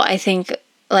vulnerable. I think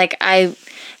I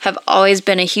have always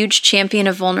been a huge champion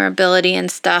of vulnerability and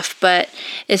stuff, but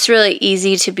it's really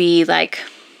easy to be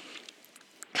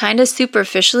kind of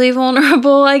superficially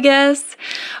vulnerable, I guess,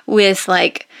 with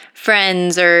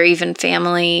friends or even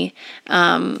family.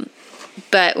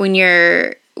 But when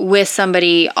you're with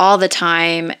somebody all the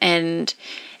time and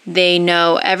they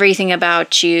know everything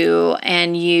about you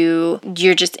and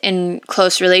you're just in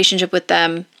close relationship with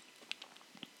them,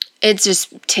 it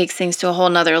just takes things to a whole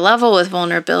nother level with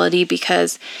vulnerability,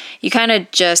 because you kind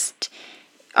of just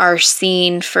are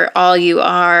seen for all you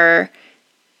are,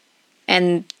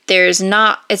 and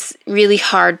it's really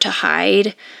hard to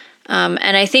hide.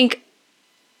 And I think,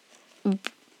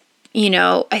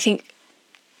 I think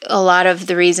a lot of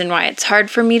the reason why it's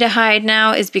hard for me to hide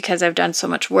now is because I've done so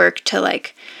much work to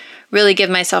really give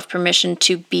myself permission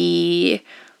to be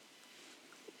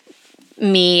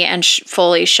me and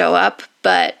fully show up.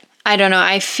 But I don't know,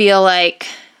 I feel like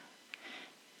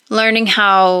learning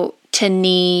how to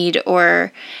need,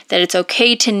 or that it's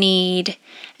okay to need,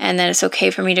 and that it's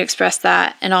okay for me to express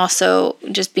that, and also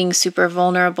just being super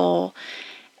vulnerable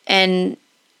and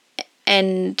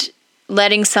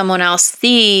letting someone else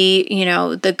see,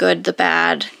 the good, the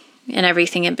bad, and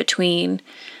everything in between.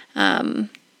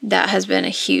 That has been a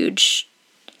huge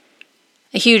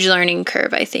a huge learning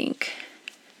curve, I think.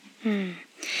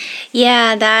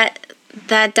 Yeah,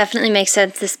 that definitely makes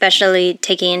sense, especially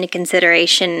taking into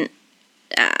consideration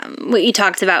what you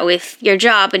talked about with your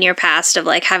job and your past of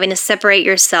like having to separate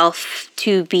yourself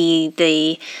to be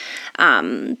the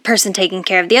person taking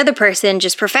care of the other person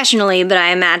just professionally. But I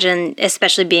imagine,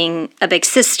 especially being a big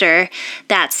sister,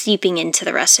 that's seeping into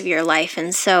the rest of your life.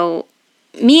 And so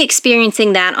me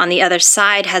experiencing that on the other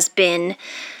side has been,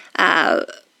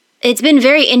 it's been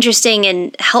very interesting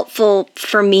and helpful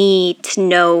for me to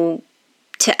know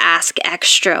to ask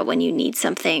extra when you need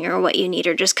something or what you need,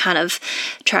 or just kind of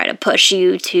try to push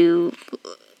you to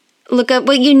look up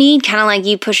what you need, kind of like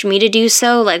you push me to do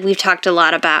so. Like we've talked a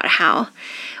lot about how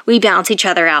we balance each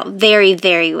other out very,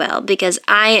 very well, because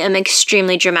I am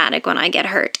extremely dramatic when I get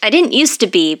hurt. I didn't used to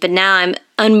be, but now I'm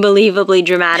unbelievably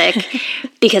dramatic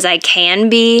because I can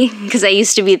be, because I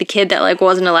used to be the kid that like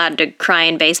wasn't allowed to cry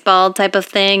in baseball type of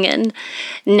thing. And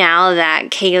now that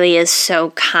Kailey is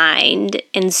so kind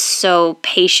and so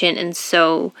patient and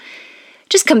so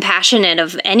just compassionate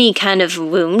of any kind of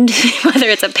wound, whether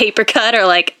it's a paper cut or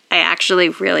like I actually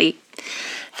really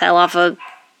fell off a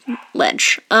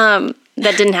ledge.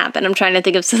 That didn't happen. I'm trying to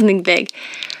think of something big.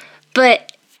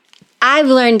 But I've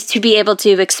learned to be able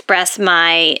to express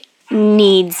my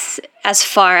needs as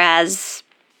far as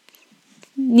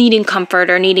needing comfort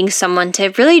or needing someone to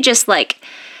really just like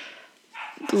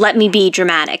let me be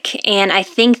dramatic. And I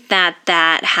think that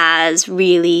that has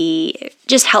really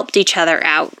just helped each other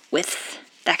out with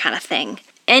that kind of thing.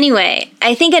 Anyway,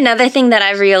 I think another thing that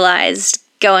I've realized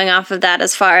going off of that,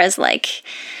 as far as like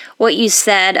what you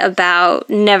said about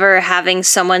never having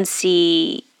someone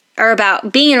see, or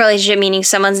about being in a relationship, meaning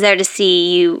someone's there to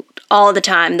see you all the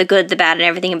time, the good, the bad, and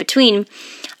everything in between.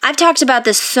 I've talked about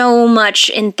this so much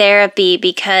in therapy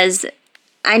because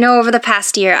I know over the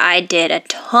past year I did a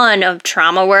ton of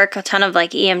trauma work, a ton of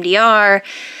like EMDR.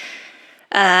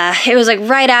 It was like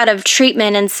right out of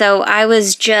treatment, and so I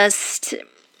was just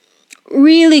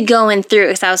really going through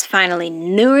because I was finally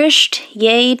nourished.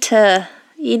 Yay to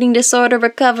eating disorder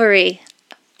recovery.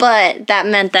 But that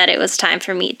meant that it was time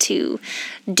for me to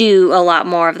do a lot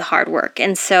more of the hard work.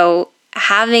 And so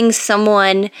having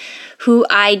someone who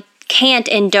I can't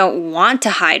and don't want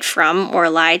to hide from or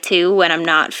lie to when I'm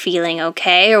not feeling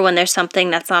okay or when there's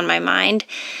something that's on my mind,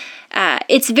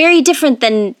 it's very different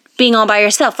than being all by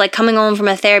yourself. Like coming home from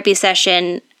a therapy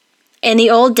session, in the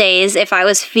old days, if I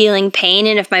was feeling pain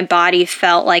and if my body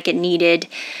felt like it needed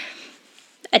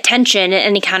attention in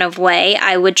any kind of way,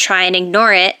 I would try and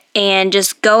ignore it and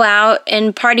just go out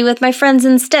and party with my friends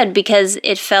instead because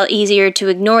it felt easier to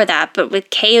ignore that. But with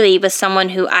Kailey, with someone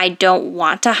who I don't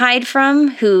want to hide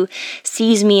from, who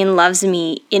sees me and loves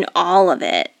me in all of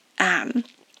it,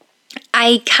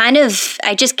 I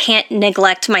just can't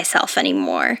neglect myself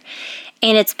anymore.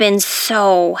 And it's been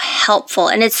so helpful.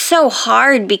 And it's so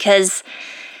hard because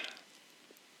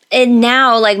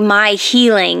now, like, my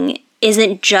healing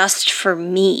isn't just for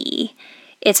me.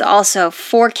 It's also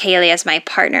for Kailey as my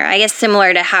partner. I guess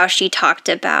similar to how she talked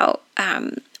about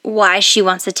why she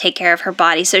wants to take care of her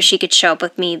body so she could show up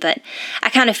with me. But I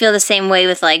kind of feel the same way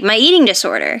with like my eating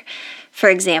disorder, for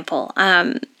example.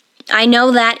 I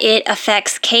know that it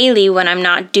affects Kailey when I'm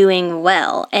not doing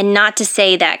well. And not to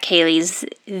say that Kailey's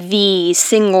the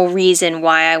single reason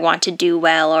why I want to do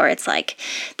well, or it's like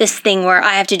this thing where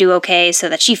I have to do okay so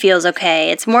that she feels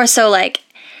okay. It's more so like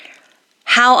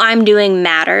how I'm doing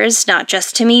matters, not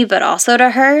just to me, but also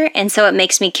to her. And so it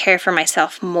makes me care for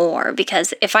myself more,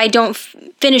 because if I don't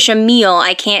finish a meal,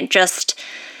 I can't just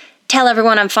tell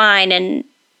everyone I'm fine and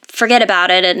forget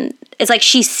about it. And it's like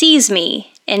she sees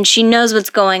me and she knows what's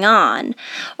going on.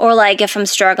 Or like if I'm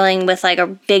struggling with like a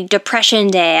big depression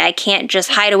day, I can't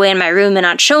just hide away in my room and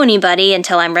not show anybody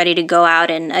until I'm ready to go out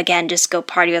and again, just go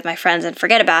party with my friends and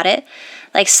forget about it.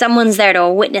 Like someone's there to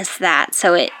witness that.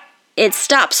 So it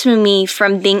stops me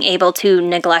from being able to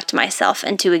neglect myself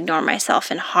and to ignore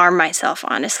myself and harm myself,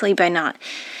 honestly, by not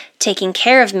taking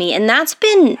care of me. And that's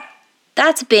been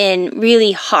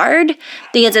really hard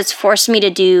because it's forced me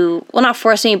to do, well, not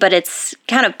forced me, but it's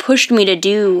kind of pushed me to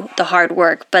do the hard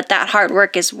work. But that hard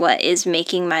work is what is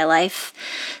making my life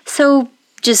so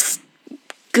just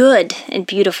good and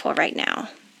beautiful right now.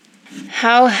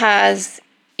 How has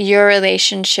your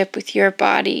relationship with your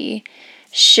body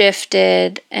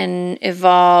shifted and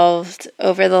evolved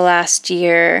over the last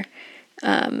year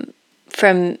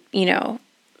from,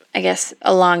 I guess,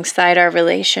 alongside our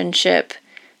relationship?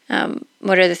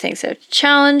 What are the things that have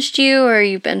challenged you or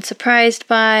you've been surprised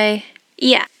by?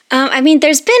 Yeah.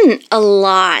 There's been a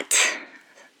lot.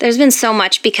 There's been so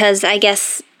much because I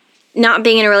guess not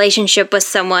being in a relationship with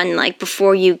someone like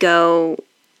before you go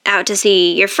out to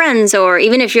see your friends, or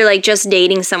even if you're like just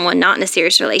dating someone not in a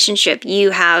serious relationship,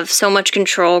 you have so much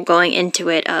control going into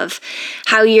it of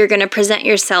how you're going to present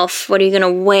yourself, what are you going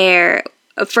to wear.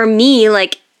 For me,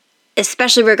 like,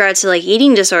 especially regards to like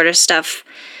eating disorder stuff,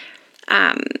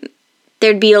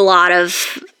 there'd be a lot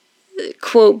of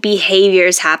quote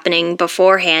behaviors happening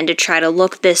beforehand to try to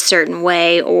look this certain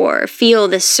way or feel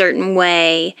this certain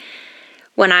way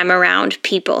when I'm around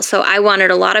people. So I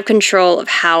wanted a lot of control of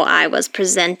how I was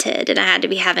presented, and I had to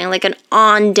be having like an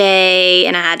on day,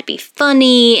 and I had to be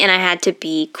funny, and I had to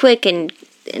be quick and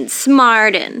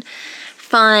smart and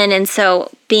fun. And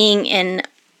so being in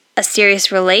a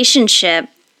serious relationship,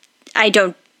 I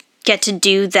don't get to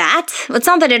do that. It's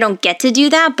not that I don't get to do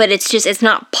that, but it's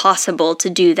not possible to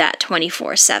do that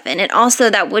 24/7. And also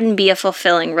that wouldn't be a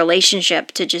fulfilling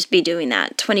relationship to just be doing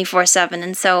that 24/7.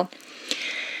 And so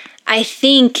I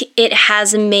think it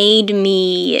has made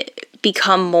me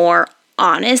become more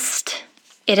honest.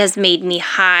 It has made me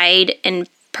hide and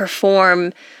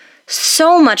perform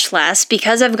so much less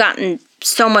because I've gotten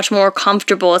so much more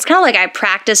comfortable. It's kind of like I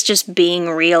practice just being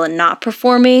real and not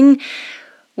performing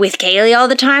with Kailey all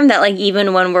the time, that like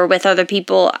even when we're with other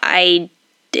people,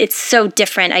 it's so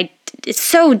different. It's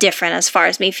so different as far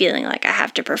as me feeling like I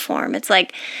have to perform. It's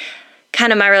like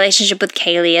kind of my relationship with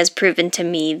Kailey has proven to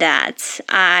me that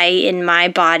in my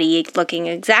body, looking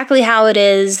exactly how it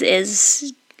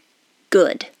is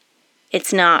good.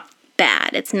 It's not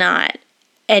bad. It's not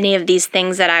any of these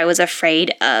things that I was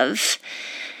afraid of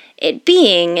it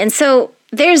being. And so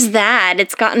there's that.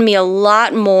 It's gotten me a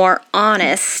lot more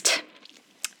honest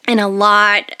and a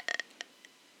lot,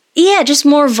 just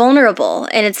more vulnerable.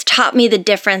 And it's taught me the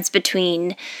difference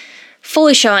between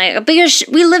fully showing, because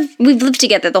we've lived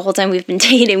together the whole time we've been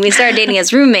dating. We started dating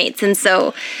as roommates, and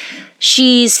so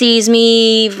she sees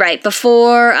me right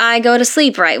before I go to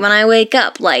sleep, right when I wake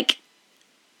up. Like,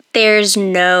 there's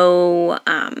no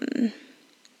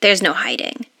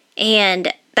hiding.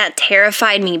 And that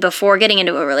terrified me before getting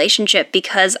into a relationship,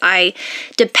 because I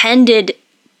depended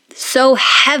so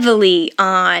heavily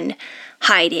on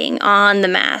hiding, on the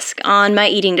mask, on my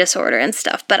eating disorder and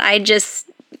stuff. But I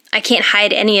can't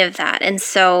hide any of that. And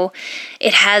so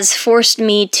it has forced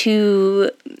me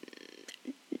to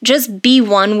just be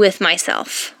one with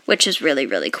myself, which is really,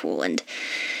 really cool.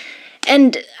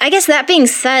 And I guess that being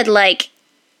said, like,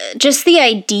 just the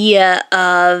idea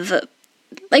of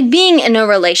like being in a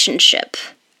relationship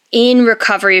in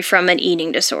recovery from an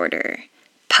eating disorder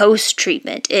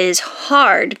post-treatment is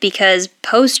hard, because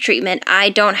post-treatment I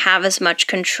don't have as much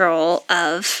control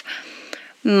of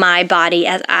my body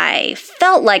as I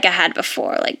felt like I had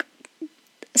before. Like,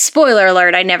 spoiler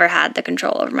alert, I never had the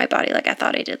control over my body like I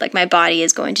thought I did. Like, my body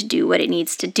is going to do what it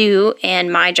needs to do,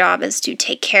 and my job is to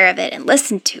take care of it and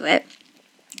listen to it.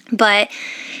 But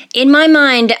in my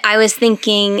mind, I was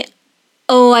thinking,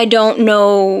 I don't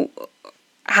know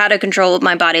how to control what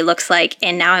my body looks like,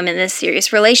 and now I'm in this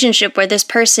serious relationship where this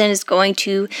person is going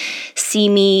to see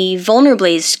me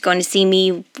vulnerably, is going to see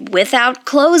me without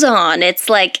clothes on. It's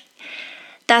like,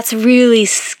 that's really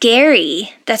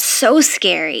scary. That's so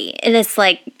scary. And it's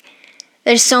like,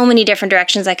 there's so many different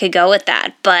directions I could go with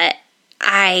that. But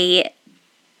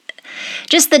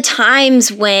just the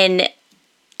times when,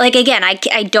 like, again,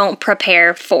 I don't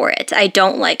prepare for it. I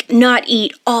don't, like, not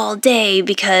eat all day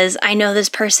because I know this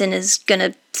person is going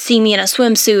to see me in a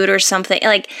swimsuit or something.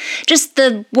 Like, just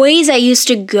the ways I used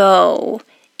to go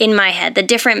in my head, the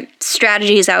different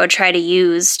strategies I would try to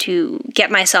use to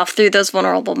get myself through those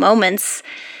vulnerable moments,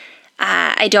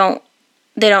 they don't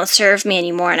serve me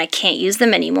anymore, and I can't use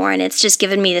them anymore. And it's just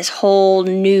given me this whole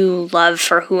new love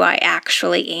for who I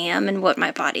actually am and what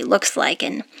my body looks like.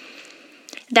 And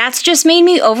that's just made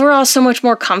me overall so much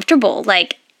more comfortable.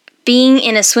 Like, being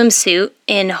in a swimsuit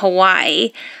in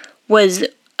Hawaii was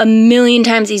a million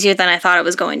times easier than I thought it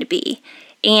was going to be.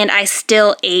 And I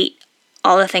still ate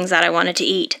all the things that I wanted to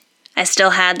eat. I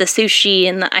still had the sushi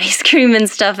and the ice cream and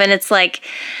stuff. And it's like,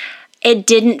 it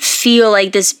didn't feel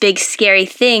like this big scary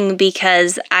thing,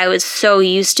 because I was so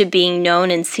used to being known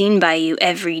and seen by you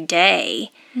every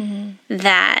day,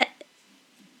 that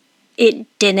it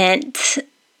didn't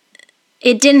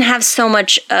have so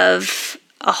much of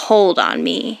a hold on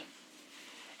me.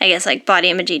 I guess, like, body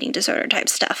image eating disorder type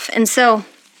stuff. And so,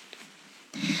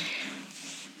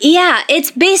 yeah,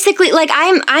 it's basically like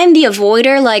I'm the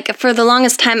avoider. Like, for the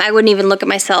longest time, I wouldn't even look at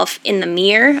myself in the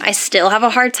mirror. I still have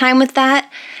a hard time with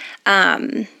that.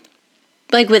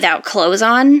 Like, without clothes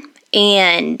on.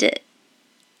 And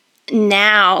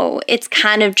now it's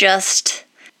kind of just,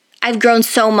 I've grown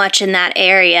so much in that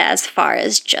area as far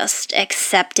as just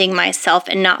accepting myself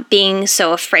and not being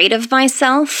so afraid of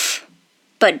myself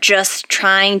but just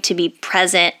trying to be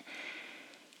present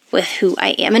with who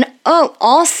I am. And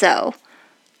also,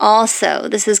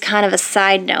 this is kind of a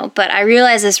side note, but I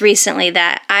realized this recently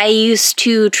that I used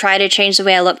to try to change the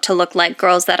way I look to look like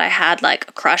girls that I had like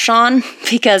a crush on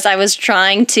because I was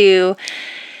trying to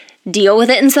deal with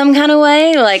it in some kind of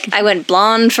way. Like I went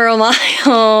blonde for a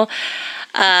while.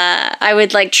 I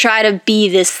would like try to be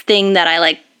this thing that I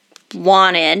like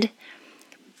wanted.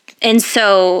 And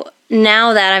so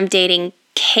now that I'm dating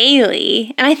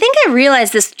Kailey, and I think I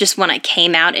realized this just when I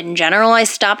came out in general, I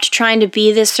stopped trying to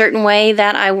be this certain way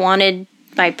that I wanted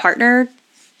my partner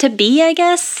to be, I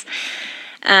guess.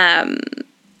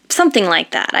 Something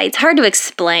like that. It's hard to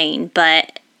explain,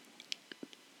 but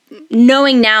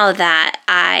knowing now that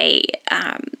I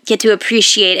get to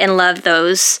appreciate and love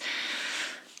those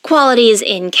qualities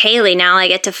in Kailey, now I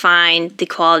get to find the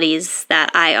qualities that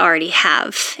I already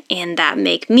have and that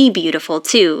make me beautiful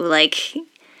too. Like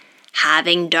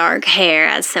having dark hair,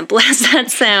 as simple as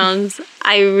that sounds,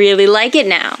 I really like it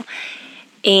now.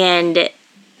 And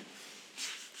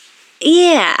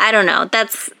yeah, I don't know.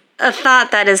 That's a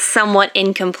thought that is somewhat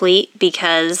incomplete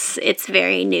because it's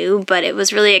very new, but it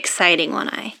was really exciting when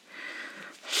I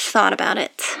thought about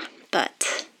it.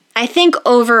 But I think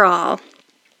overall,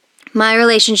 my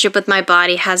relationship with my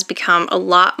body has become a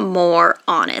lot more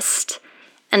honest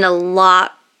and a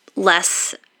lot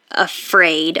less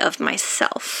afraid of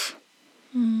myself.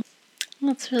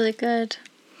 That's really good.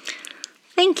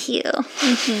 Thank you.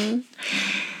 Mm-hmm.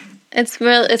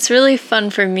 It's really fun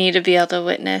for me to be able to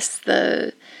witness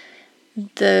the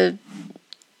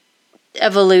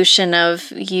evolution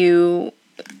of you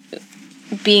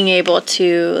being able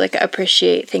to like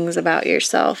appreciate things about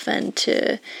yourself and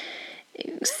to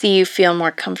see you feel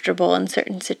more comfortable in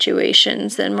certain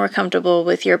situations and more comfortable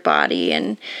with your body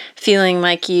and feeling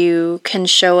like you can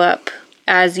show up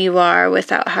as you are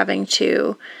without having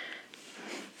to,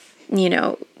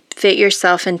 fit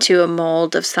yourself into a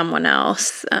mold of someone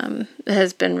else. It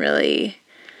has been really,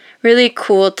 really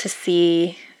cool to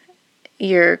see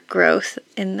your growth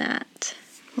in that.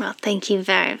 Well, thank you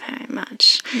very, very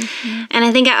much. Mm-hmm. And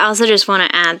I think I also just want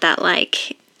to add that,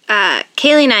 like,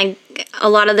 Kailey and I, a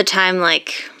lot of the time,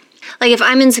 like if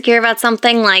I'm insecure about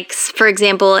something, like, for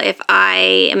example, if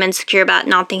I am insecure about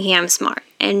not thinking I'm smart,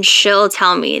 and she'll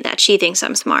tell me that she thinks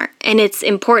I'm smart, and it's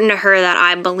important to her that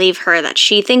I believe her that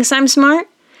she thinks I'm smart,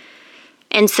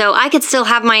 and so I could still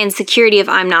have my insecurity if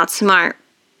I'm not smart,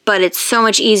 but it's so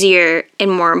much easier and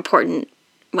more important,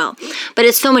 but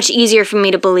it's so much easier for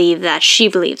me to believe that she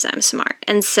believes I'm smart,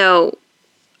 and so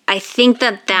I think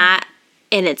that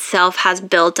in itself has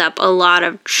built up a lot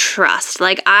of trust.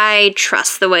 Like, I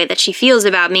trust the way that she feels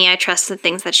about me. I trust the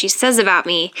things that she says about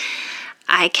me.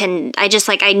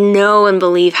 I know and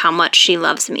believe how much she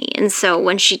loves me. And so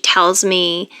when she tells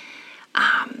me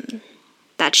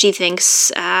that she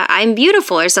thinks I'm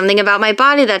beautiful or something about my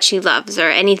body that she loves or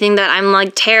anything that I'm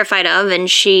like terrified of and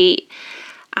she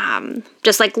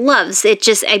just like loves,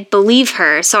 I believe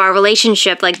her. So our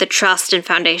relationship, like the trust and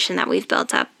foundation that we've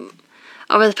built up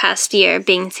over the past year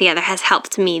being together has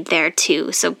helped me there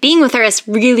too. So being with her has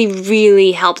really,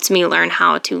 really helped me learn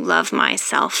how to love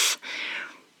myself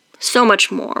so much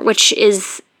more, which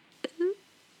is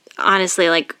honestly,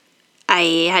 like,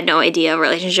 I had no idea a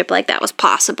relationship like that was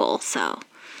possible. So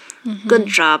good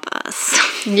job, us.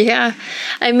 Yeah.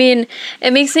 I mean,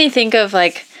 it makes me think of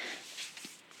like,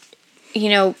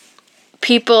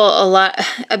 people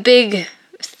a big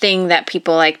thing that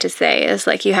people like to say is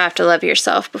like, you have to love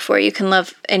yourself before you can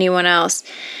love anyone else.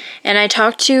 And I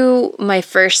talked to my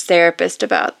first therapist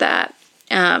about that.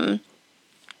 And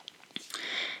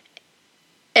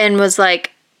was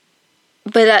like,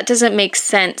 but that doesn't make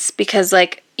sense because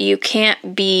like you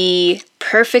can't be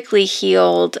perfectly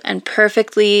healed and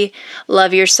perfectly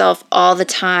love yourself all the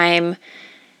time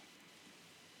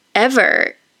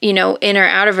ever, in or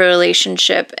out of a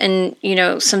relationship. And,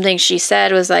 something she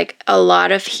said was like, a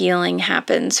lot of healing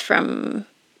happens from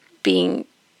being,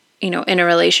 in a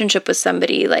relationship with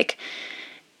somebody. Like,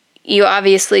 you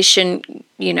obviously shouldn't,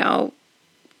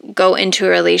 go into a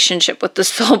relationship with the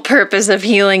sole purpose of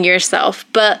healing yourself.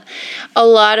 But a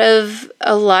lot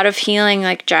of healing,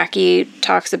 like Jackie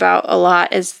talks about a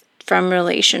lot, is from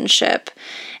relationship.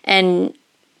 And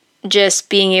just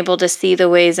being able to see the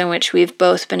ways in which we've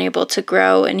both been able to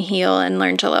grow and heal and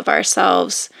learn to love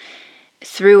ourselves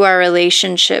through our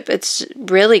relationship. It's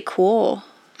really cool.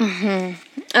 Mm-hmm.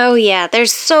 Oh, yeah.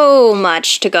 There's so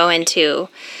much to go into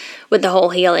with the whole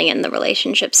healing and the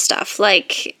relationship stuff.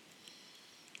 Like,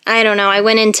 I don't know. I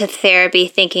went into therapy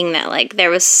thinking that, like,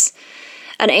 there was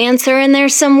an answer in there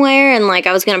somewhere, and like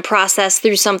I was going to process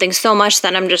through something so much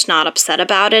that I'm just not upset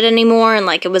about it anymore, and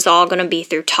like it was all going to be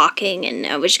through talking, and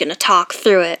I was going to talk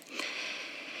through it.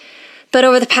 But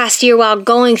over the past year, while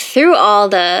going through all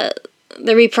the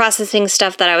reprocessing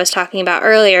stuff that I was talking about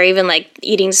earlier, even like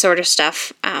eating disorder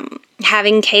stuff,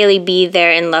 having Kailey be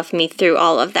there and love me through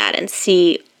all of that and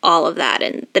see all of that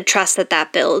and the trust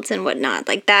that builds and whatnot,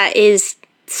 like that is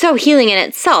so healing in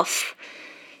itself.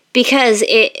 Because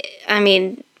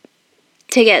to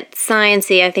get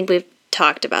sciencey, I think we've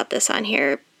talked about this on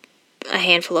here a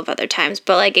handful of other times,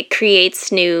 but like it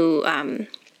creates new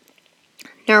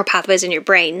neural pathways in your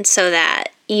brain so that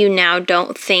you now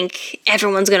don't think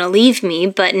everyone's going to leave me,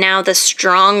 but now the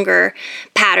stronger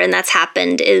pattern that's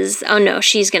happened is, oh no,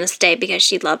 she's going to stay because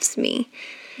she loves me.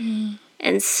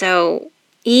 And so,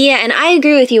 yeah, and I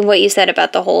agree with you what you said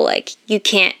about the whole, like,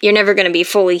 you're never going to be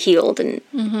fully healed and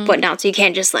whatnot, so you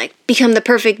can't just, like, become the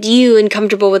perfect you and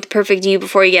comfortable with the perfect you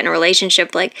before you get in a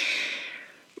relationship. Like,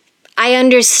 I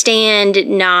understand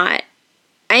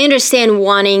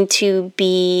wanting to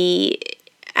be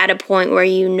at a point where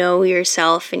you know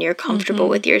yourself and you're comfortable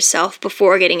with yourself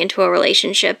before getting into a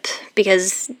relationship,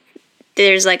 because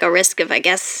there's like a risk of, I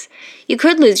guess, you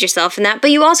could lose yourself in that, but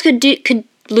you also could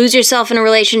lose yourself in a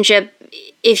relationship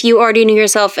if you already knew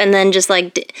yourself and then just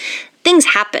like things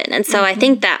happen. And so I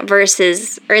think that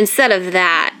instead of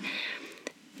that,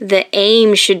 the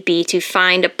aim should be to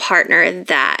find a partner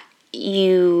that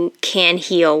you can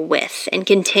heal with and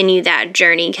continue that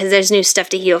journey, because there's new stuff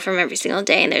to heal from every single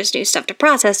day and there's new stuff to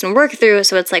process and work through.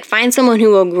 So it's like, find someone who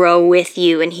will grow with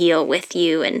you and heal with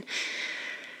you and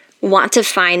want to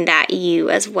find that you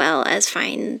as well as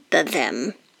find the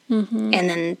them. And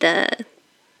then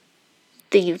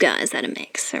the you guys that it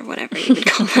makes, or whatever you would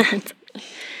call that.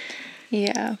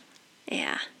 Yeah.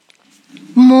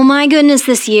 Well, my goodness,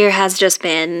 this year has just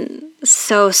been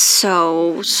so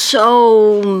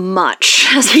much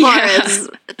as far as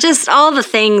just all the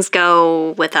things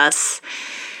go with us,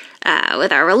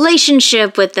 with our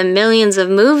relationship, with the millions of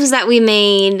moves that we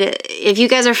made. If you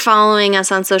guys are following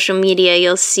us on social media,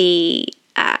 you'll see,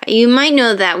 you might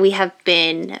know that we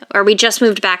just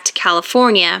moved back to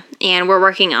California, and we're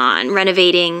working on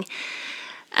renovating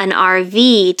an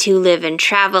RV to live and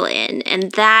travel in,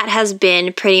 and that has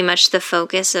been pretty much the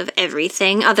focus of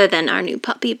everything, other than our new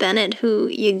puppy, Bennett, who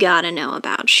you gotta know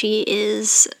about. She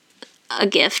is a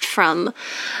gift from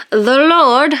the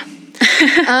Lord.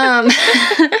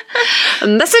 A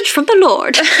message from the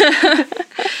Lord.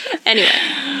 Anyway,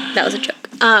 that was a joke.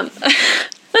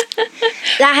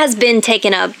 That has been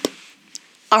taking up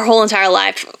our whole entire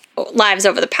lives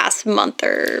over the past month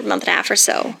and a half or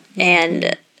so,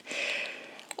 and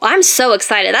I'm so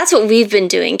excited. That's what we've been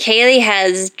doing. Kailey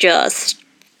has just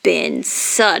been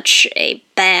such a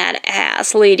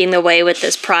badass leading the way with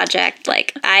this project.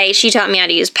 Like, she taught me how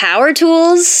to use power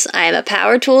tools. I'm a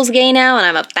power tools gay now, and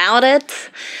I'm about it.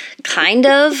 Kind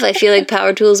of. I feel like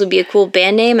power tools would be a cool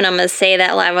band name, and I'm going to say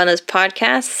that live on this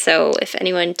podcast. So if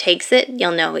anyone takes it,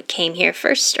 you'll know it came here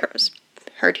first, or was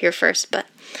heard here first. But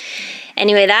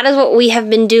anyway, that is what we have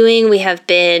been doing. We have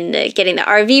been getting the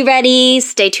RV ready.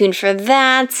 Stay tuned for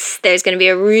that. There's going to be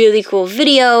a really cool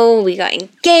video. We got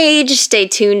engaged. Stay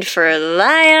tuned for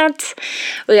that.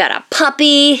 We got a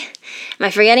puppy. Am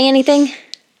I forgetting anything?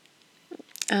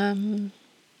 No,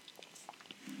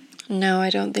 I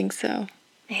don't think so.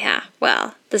 Yeah,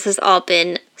 well, this has all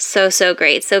been so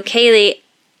great. So, Kailey,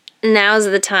 now's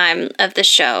the time of the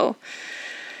show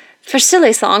for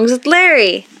Silly Songs with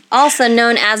Larry, also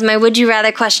known as my Would You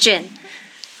Rather question.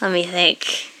 Let me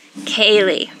think.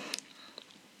 Kailey.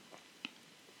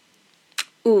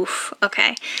 Oof,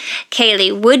 okay.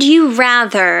 Kailey, would you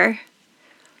rather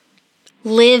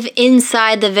live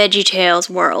inside the VeggieTales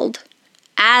world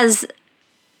as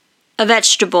a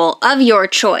vegetable of your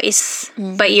choice,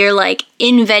 but you're like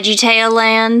in VeggieTale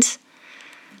land?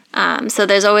 So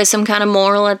there's always some kind of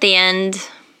moral at the end.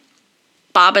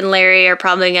 Bob and Larry are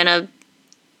probably gonna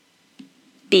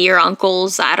be your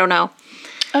uncles. I don't know.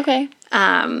 Okay.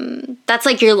 That's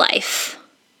like your life.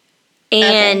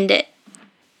 And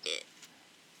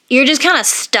you're just kind of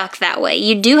stuck that way.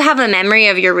 You do have a memory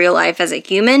of your real life as a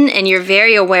human, and you're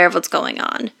very aware of what's going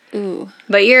on. Ooh.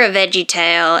 But you're a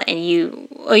VeggieTale,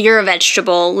 and you're a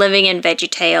vegetable living in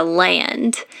VeggieTale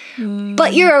land.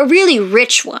 But you're a really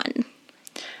rich one.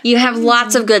 You have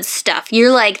lots of good stuff.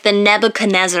 You're like the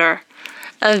Nebuchadnezzar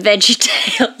of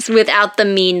VeggieTales without the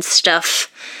mean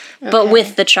stuff, but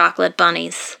with the chocolate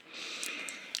bunnies.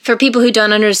 For people who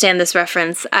don't understand this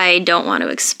reference, I don't want to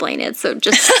explain it, so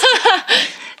just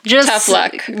tough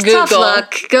luck. Google. Tough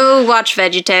luck. Go watch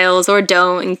VeggieTales, or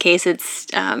don't, in case it's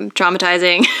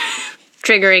traumatizing.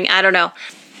 triggering. I don't know.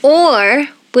 Or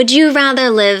would you rather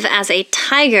live as a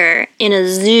tiger in a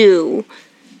zoo?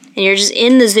 And you're just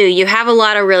in the zoo. You have a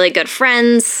lot of really good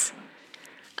friends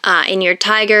in your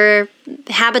tiger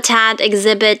habitat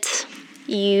exhibit.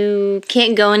 You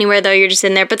can't go anywhere, though. You're just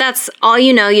in there. But that's all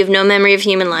you know. You have no memory of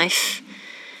human life.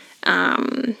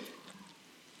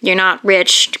 You're not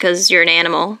rich because you're an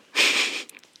animal.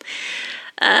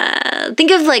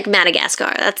 Think of, like,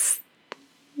 Madagascar.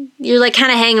 You're, like,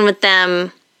 kind of hanging with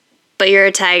them, but you're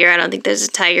a tiger. I don't think there's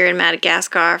a tiger in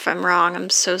Madagascar. If I'm wrong, I'm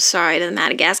so sorry to the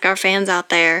Madagascar fans out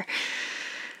there.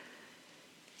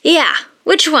 Yeah,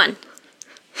 which one?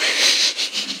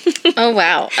 Oh,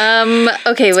 wow.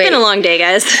 Okay, It's been a long day,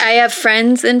 guys. I have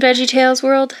friends in VeggieTales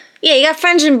world. Yeah, you got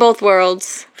friends in both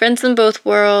worlds. Friends in both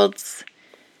worlds.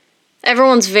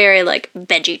 Everyone's very, like,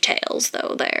 VeggieTales,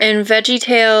 though, there. In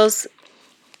VeggieTales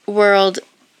world,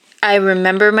 I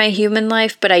remember my human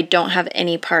life, but I don't have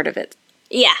any part of it.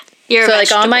 Yeah, you're so, a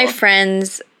like, all my vegetable.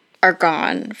 friends are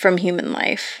gone from human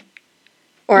life.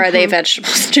 Or are they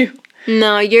vegetables, too?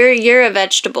 No, you're a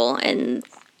vegetable, and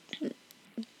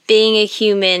being a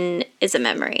human is a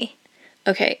memory.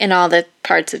 Okay, and all the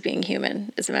parts of being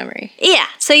human is a memory. Yeah,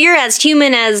 so you're as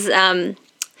human as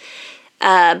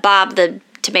Bob the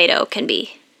tomato can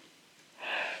be.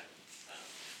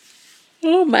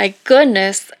 Oh my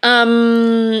goodness.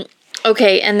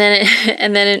 Okay, and then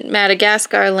in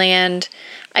Madagascar land,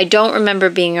 I don't remember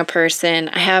being a person.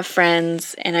 I have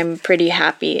friends, and I'm pretty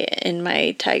happy in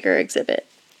my tiger exhibit.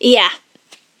 Yeah.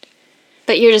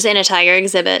 But you're just in a tiger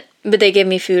exhibit. But they give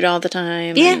me food all the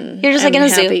time. Yeah, and you're just like I'm in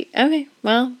a zoo. happy. Okay,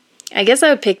 well, I guess I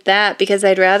would pick that because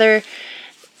I'd rather,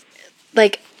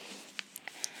 like,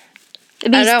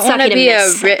 It'd be I don't sucky want to be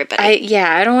miss everybody.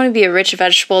 I don't want to be a rich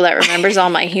vegetable that remembers all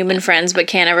my human friends but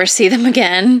can't ever see them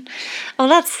again. Oh,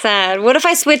 that's sad. What if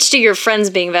I switched to your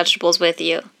friends being vegetables with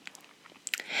you?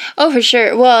 Oh, for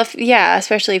sure. Well,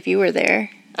 especially if you were there.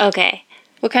 Okay.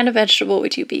 What kind of vegetable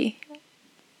would you be?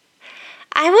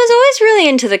 I was always really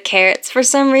into the carrots for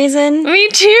some reason. Me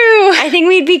too. I think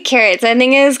we'd be carrots. I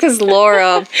think it was because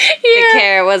Laura, the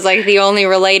carrot, was like the only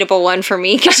relatable one for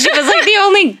me because she was like the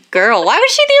only girl. Why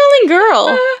was she the only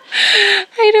girl?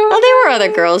 I don't know. There were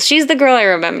other girls. She's the girl I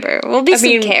remember. We'll be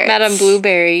some carrots. Madame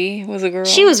Blueberry was a girl.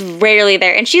 She was rarely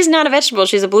there. And she's not a vegetable.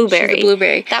 She's a blueberry. She's a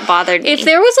blueberry. That bothered me. If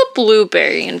there was a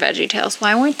blueberry in VeggieTales,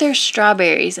 why weren't there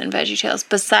strawberries in VeggieTales?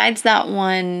 Besides that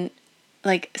one,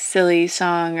 like, silly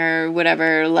song or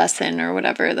whatever, lesson or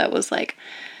whatever that was like,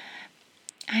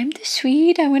 I'm the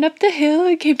sweet, I went up the hill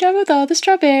and came down with all the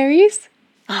strawberries.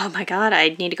 Oh my god,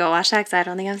 I need to go watch that because I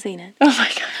don't think I've seen it. Oh my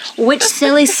gosh. Which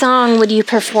silly song would you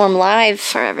perform live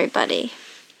for everybody?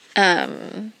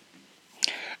 Oh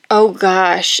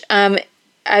gosh. I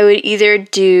would either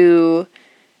do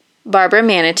Barbara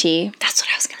Manatee. That's what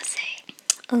I was going to say.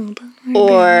 Oh,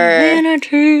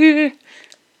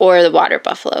 or the Water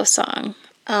Buffalo song.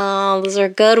 Oh, those are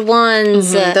good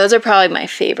ones. Those are probably my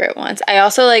favorite ones. I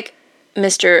also like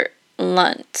Mr.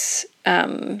 Lunt's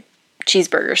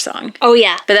cheeseburger song. Oh,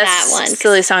 yeah. But that's that one.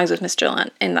 silly songs with Mr.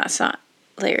 Lunt, and that's not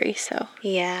Larry, so.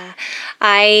 Yeah.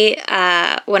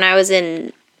 When I was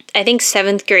in, I think,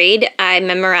 7th grade, I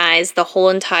memorized the whole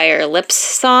entire Lips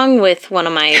song with one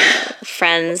of my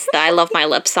friends, the I Love My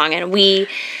Lips song, and we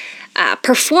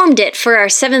performed it for our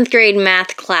 7th grade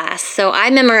math class. So I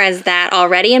memorized that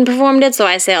already and performed it, so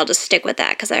I say I'll just stick with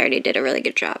that because I already did a really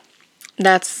good job.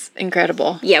 That's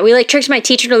incredible. Yeah, we, like, tricked my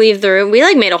teacher to leave the room. We,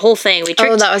 like, made a whole thing. We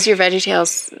tricked... Oh, that was your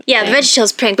VeggieTales Yeah, thing. the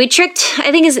VeggieTales prank. We tricked,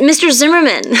 I think it's Mr.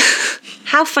 Zimmerman.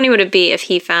 How funny would it be if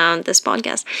he found this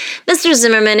podcast? Mr.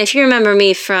 Zimmerman, if you remember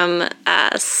me from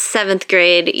 7th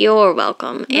grade, you're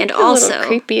welcome. And also... a little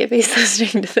creepy if he's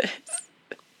listening to this.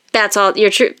 That's all.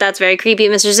 You're true. That's very creepy,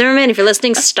 Mr. Zimmerman. If you're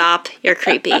listening, stop. You're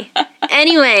creepy.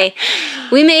 Anyway,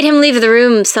 we made him leave the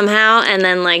room somehow, and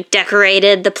then, like,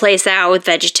 decorated the place out with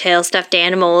VeggieTale stuffed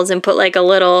animals, and put, like, a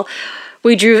little.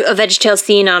 We drew a VeggieTale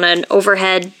scene on an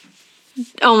overhead.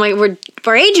 Oh my!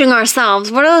 We're aging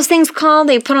ourselves. What are those things called?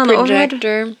 They put on the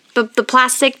Projector. overhead. The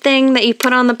plastic thing that you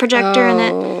put on the projector and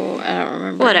it. Oh, I don't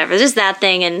remember. Whatever, just that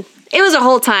thing, and it was a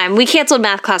whole time. We canceled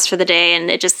math class for the day,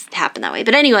 and it just happened that way.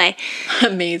 But anyway.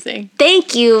 Amazing.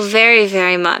 Thank you very,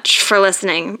 very much for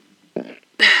listening,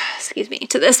 excuse me,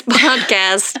 to this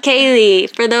podcast. Kaylee,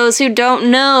 for those who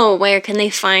don't know, where can they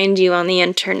find you on the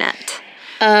internet?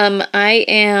 I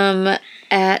am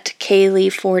at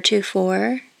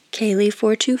Kailey424,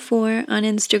 Kailey424 on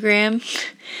Instagram,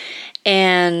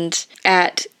 and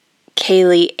at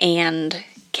Kailey and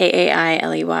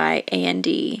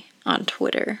KAILEYAND on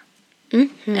Twitter.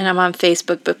 Mm-hmm. And I'm on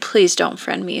Facebook, but please don't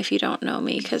friend me if you don't know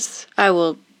me, because I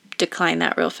will decline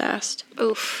that real fast.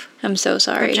 Oof. I'm so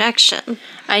sorry. Rejection.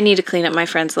 I need to clean up my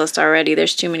friends list already.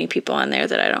 There's too many people on there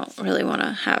that I don't really want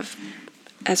to have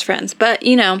as friends. But,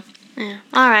 you know. Yeah.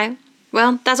 All right.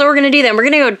 Well, that's what we're going to do then. We're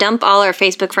going to go dump all our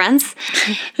Facebook friends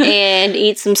and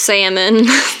eat some salmon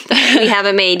that we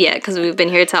haven't made yet because we've been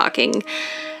here talking.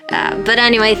 But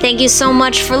anyway, thank you so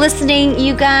much for listening,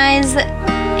 you guys.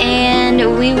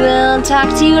 And we will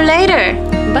talk to you later.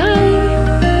 Bye.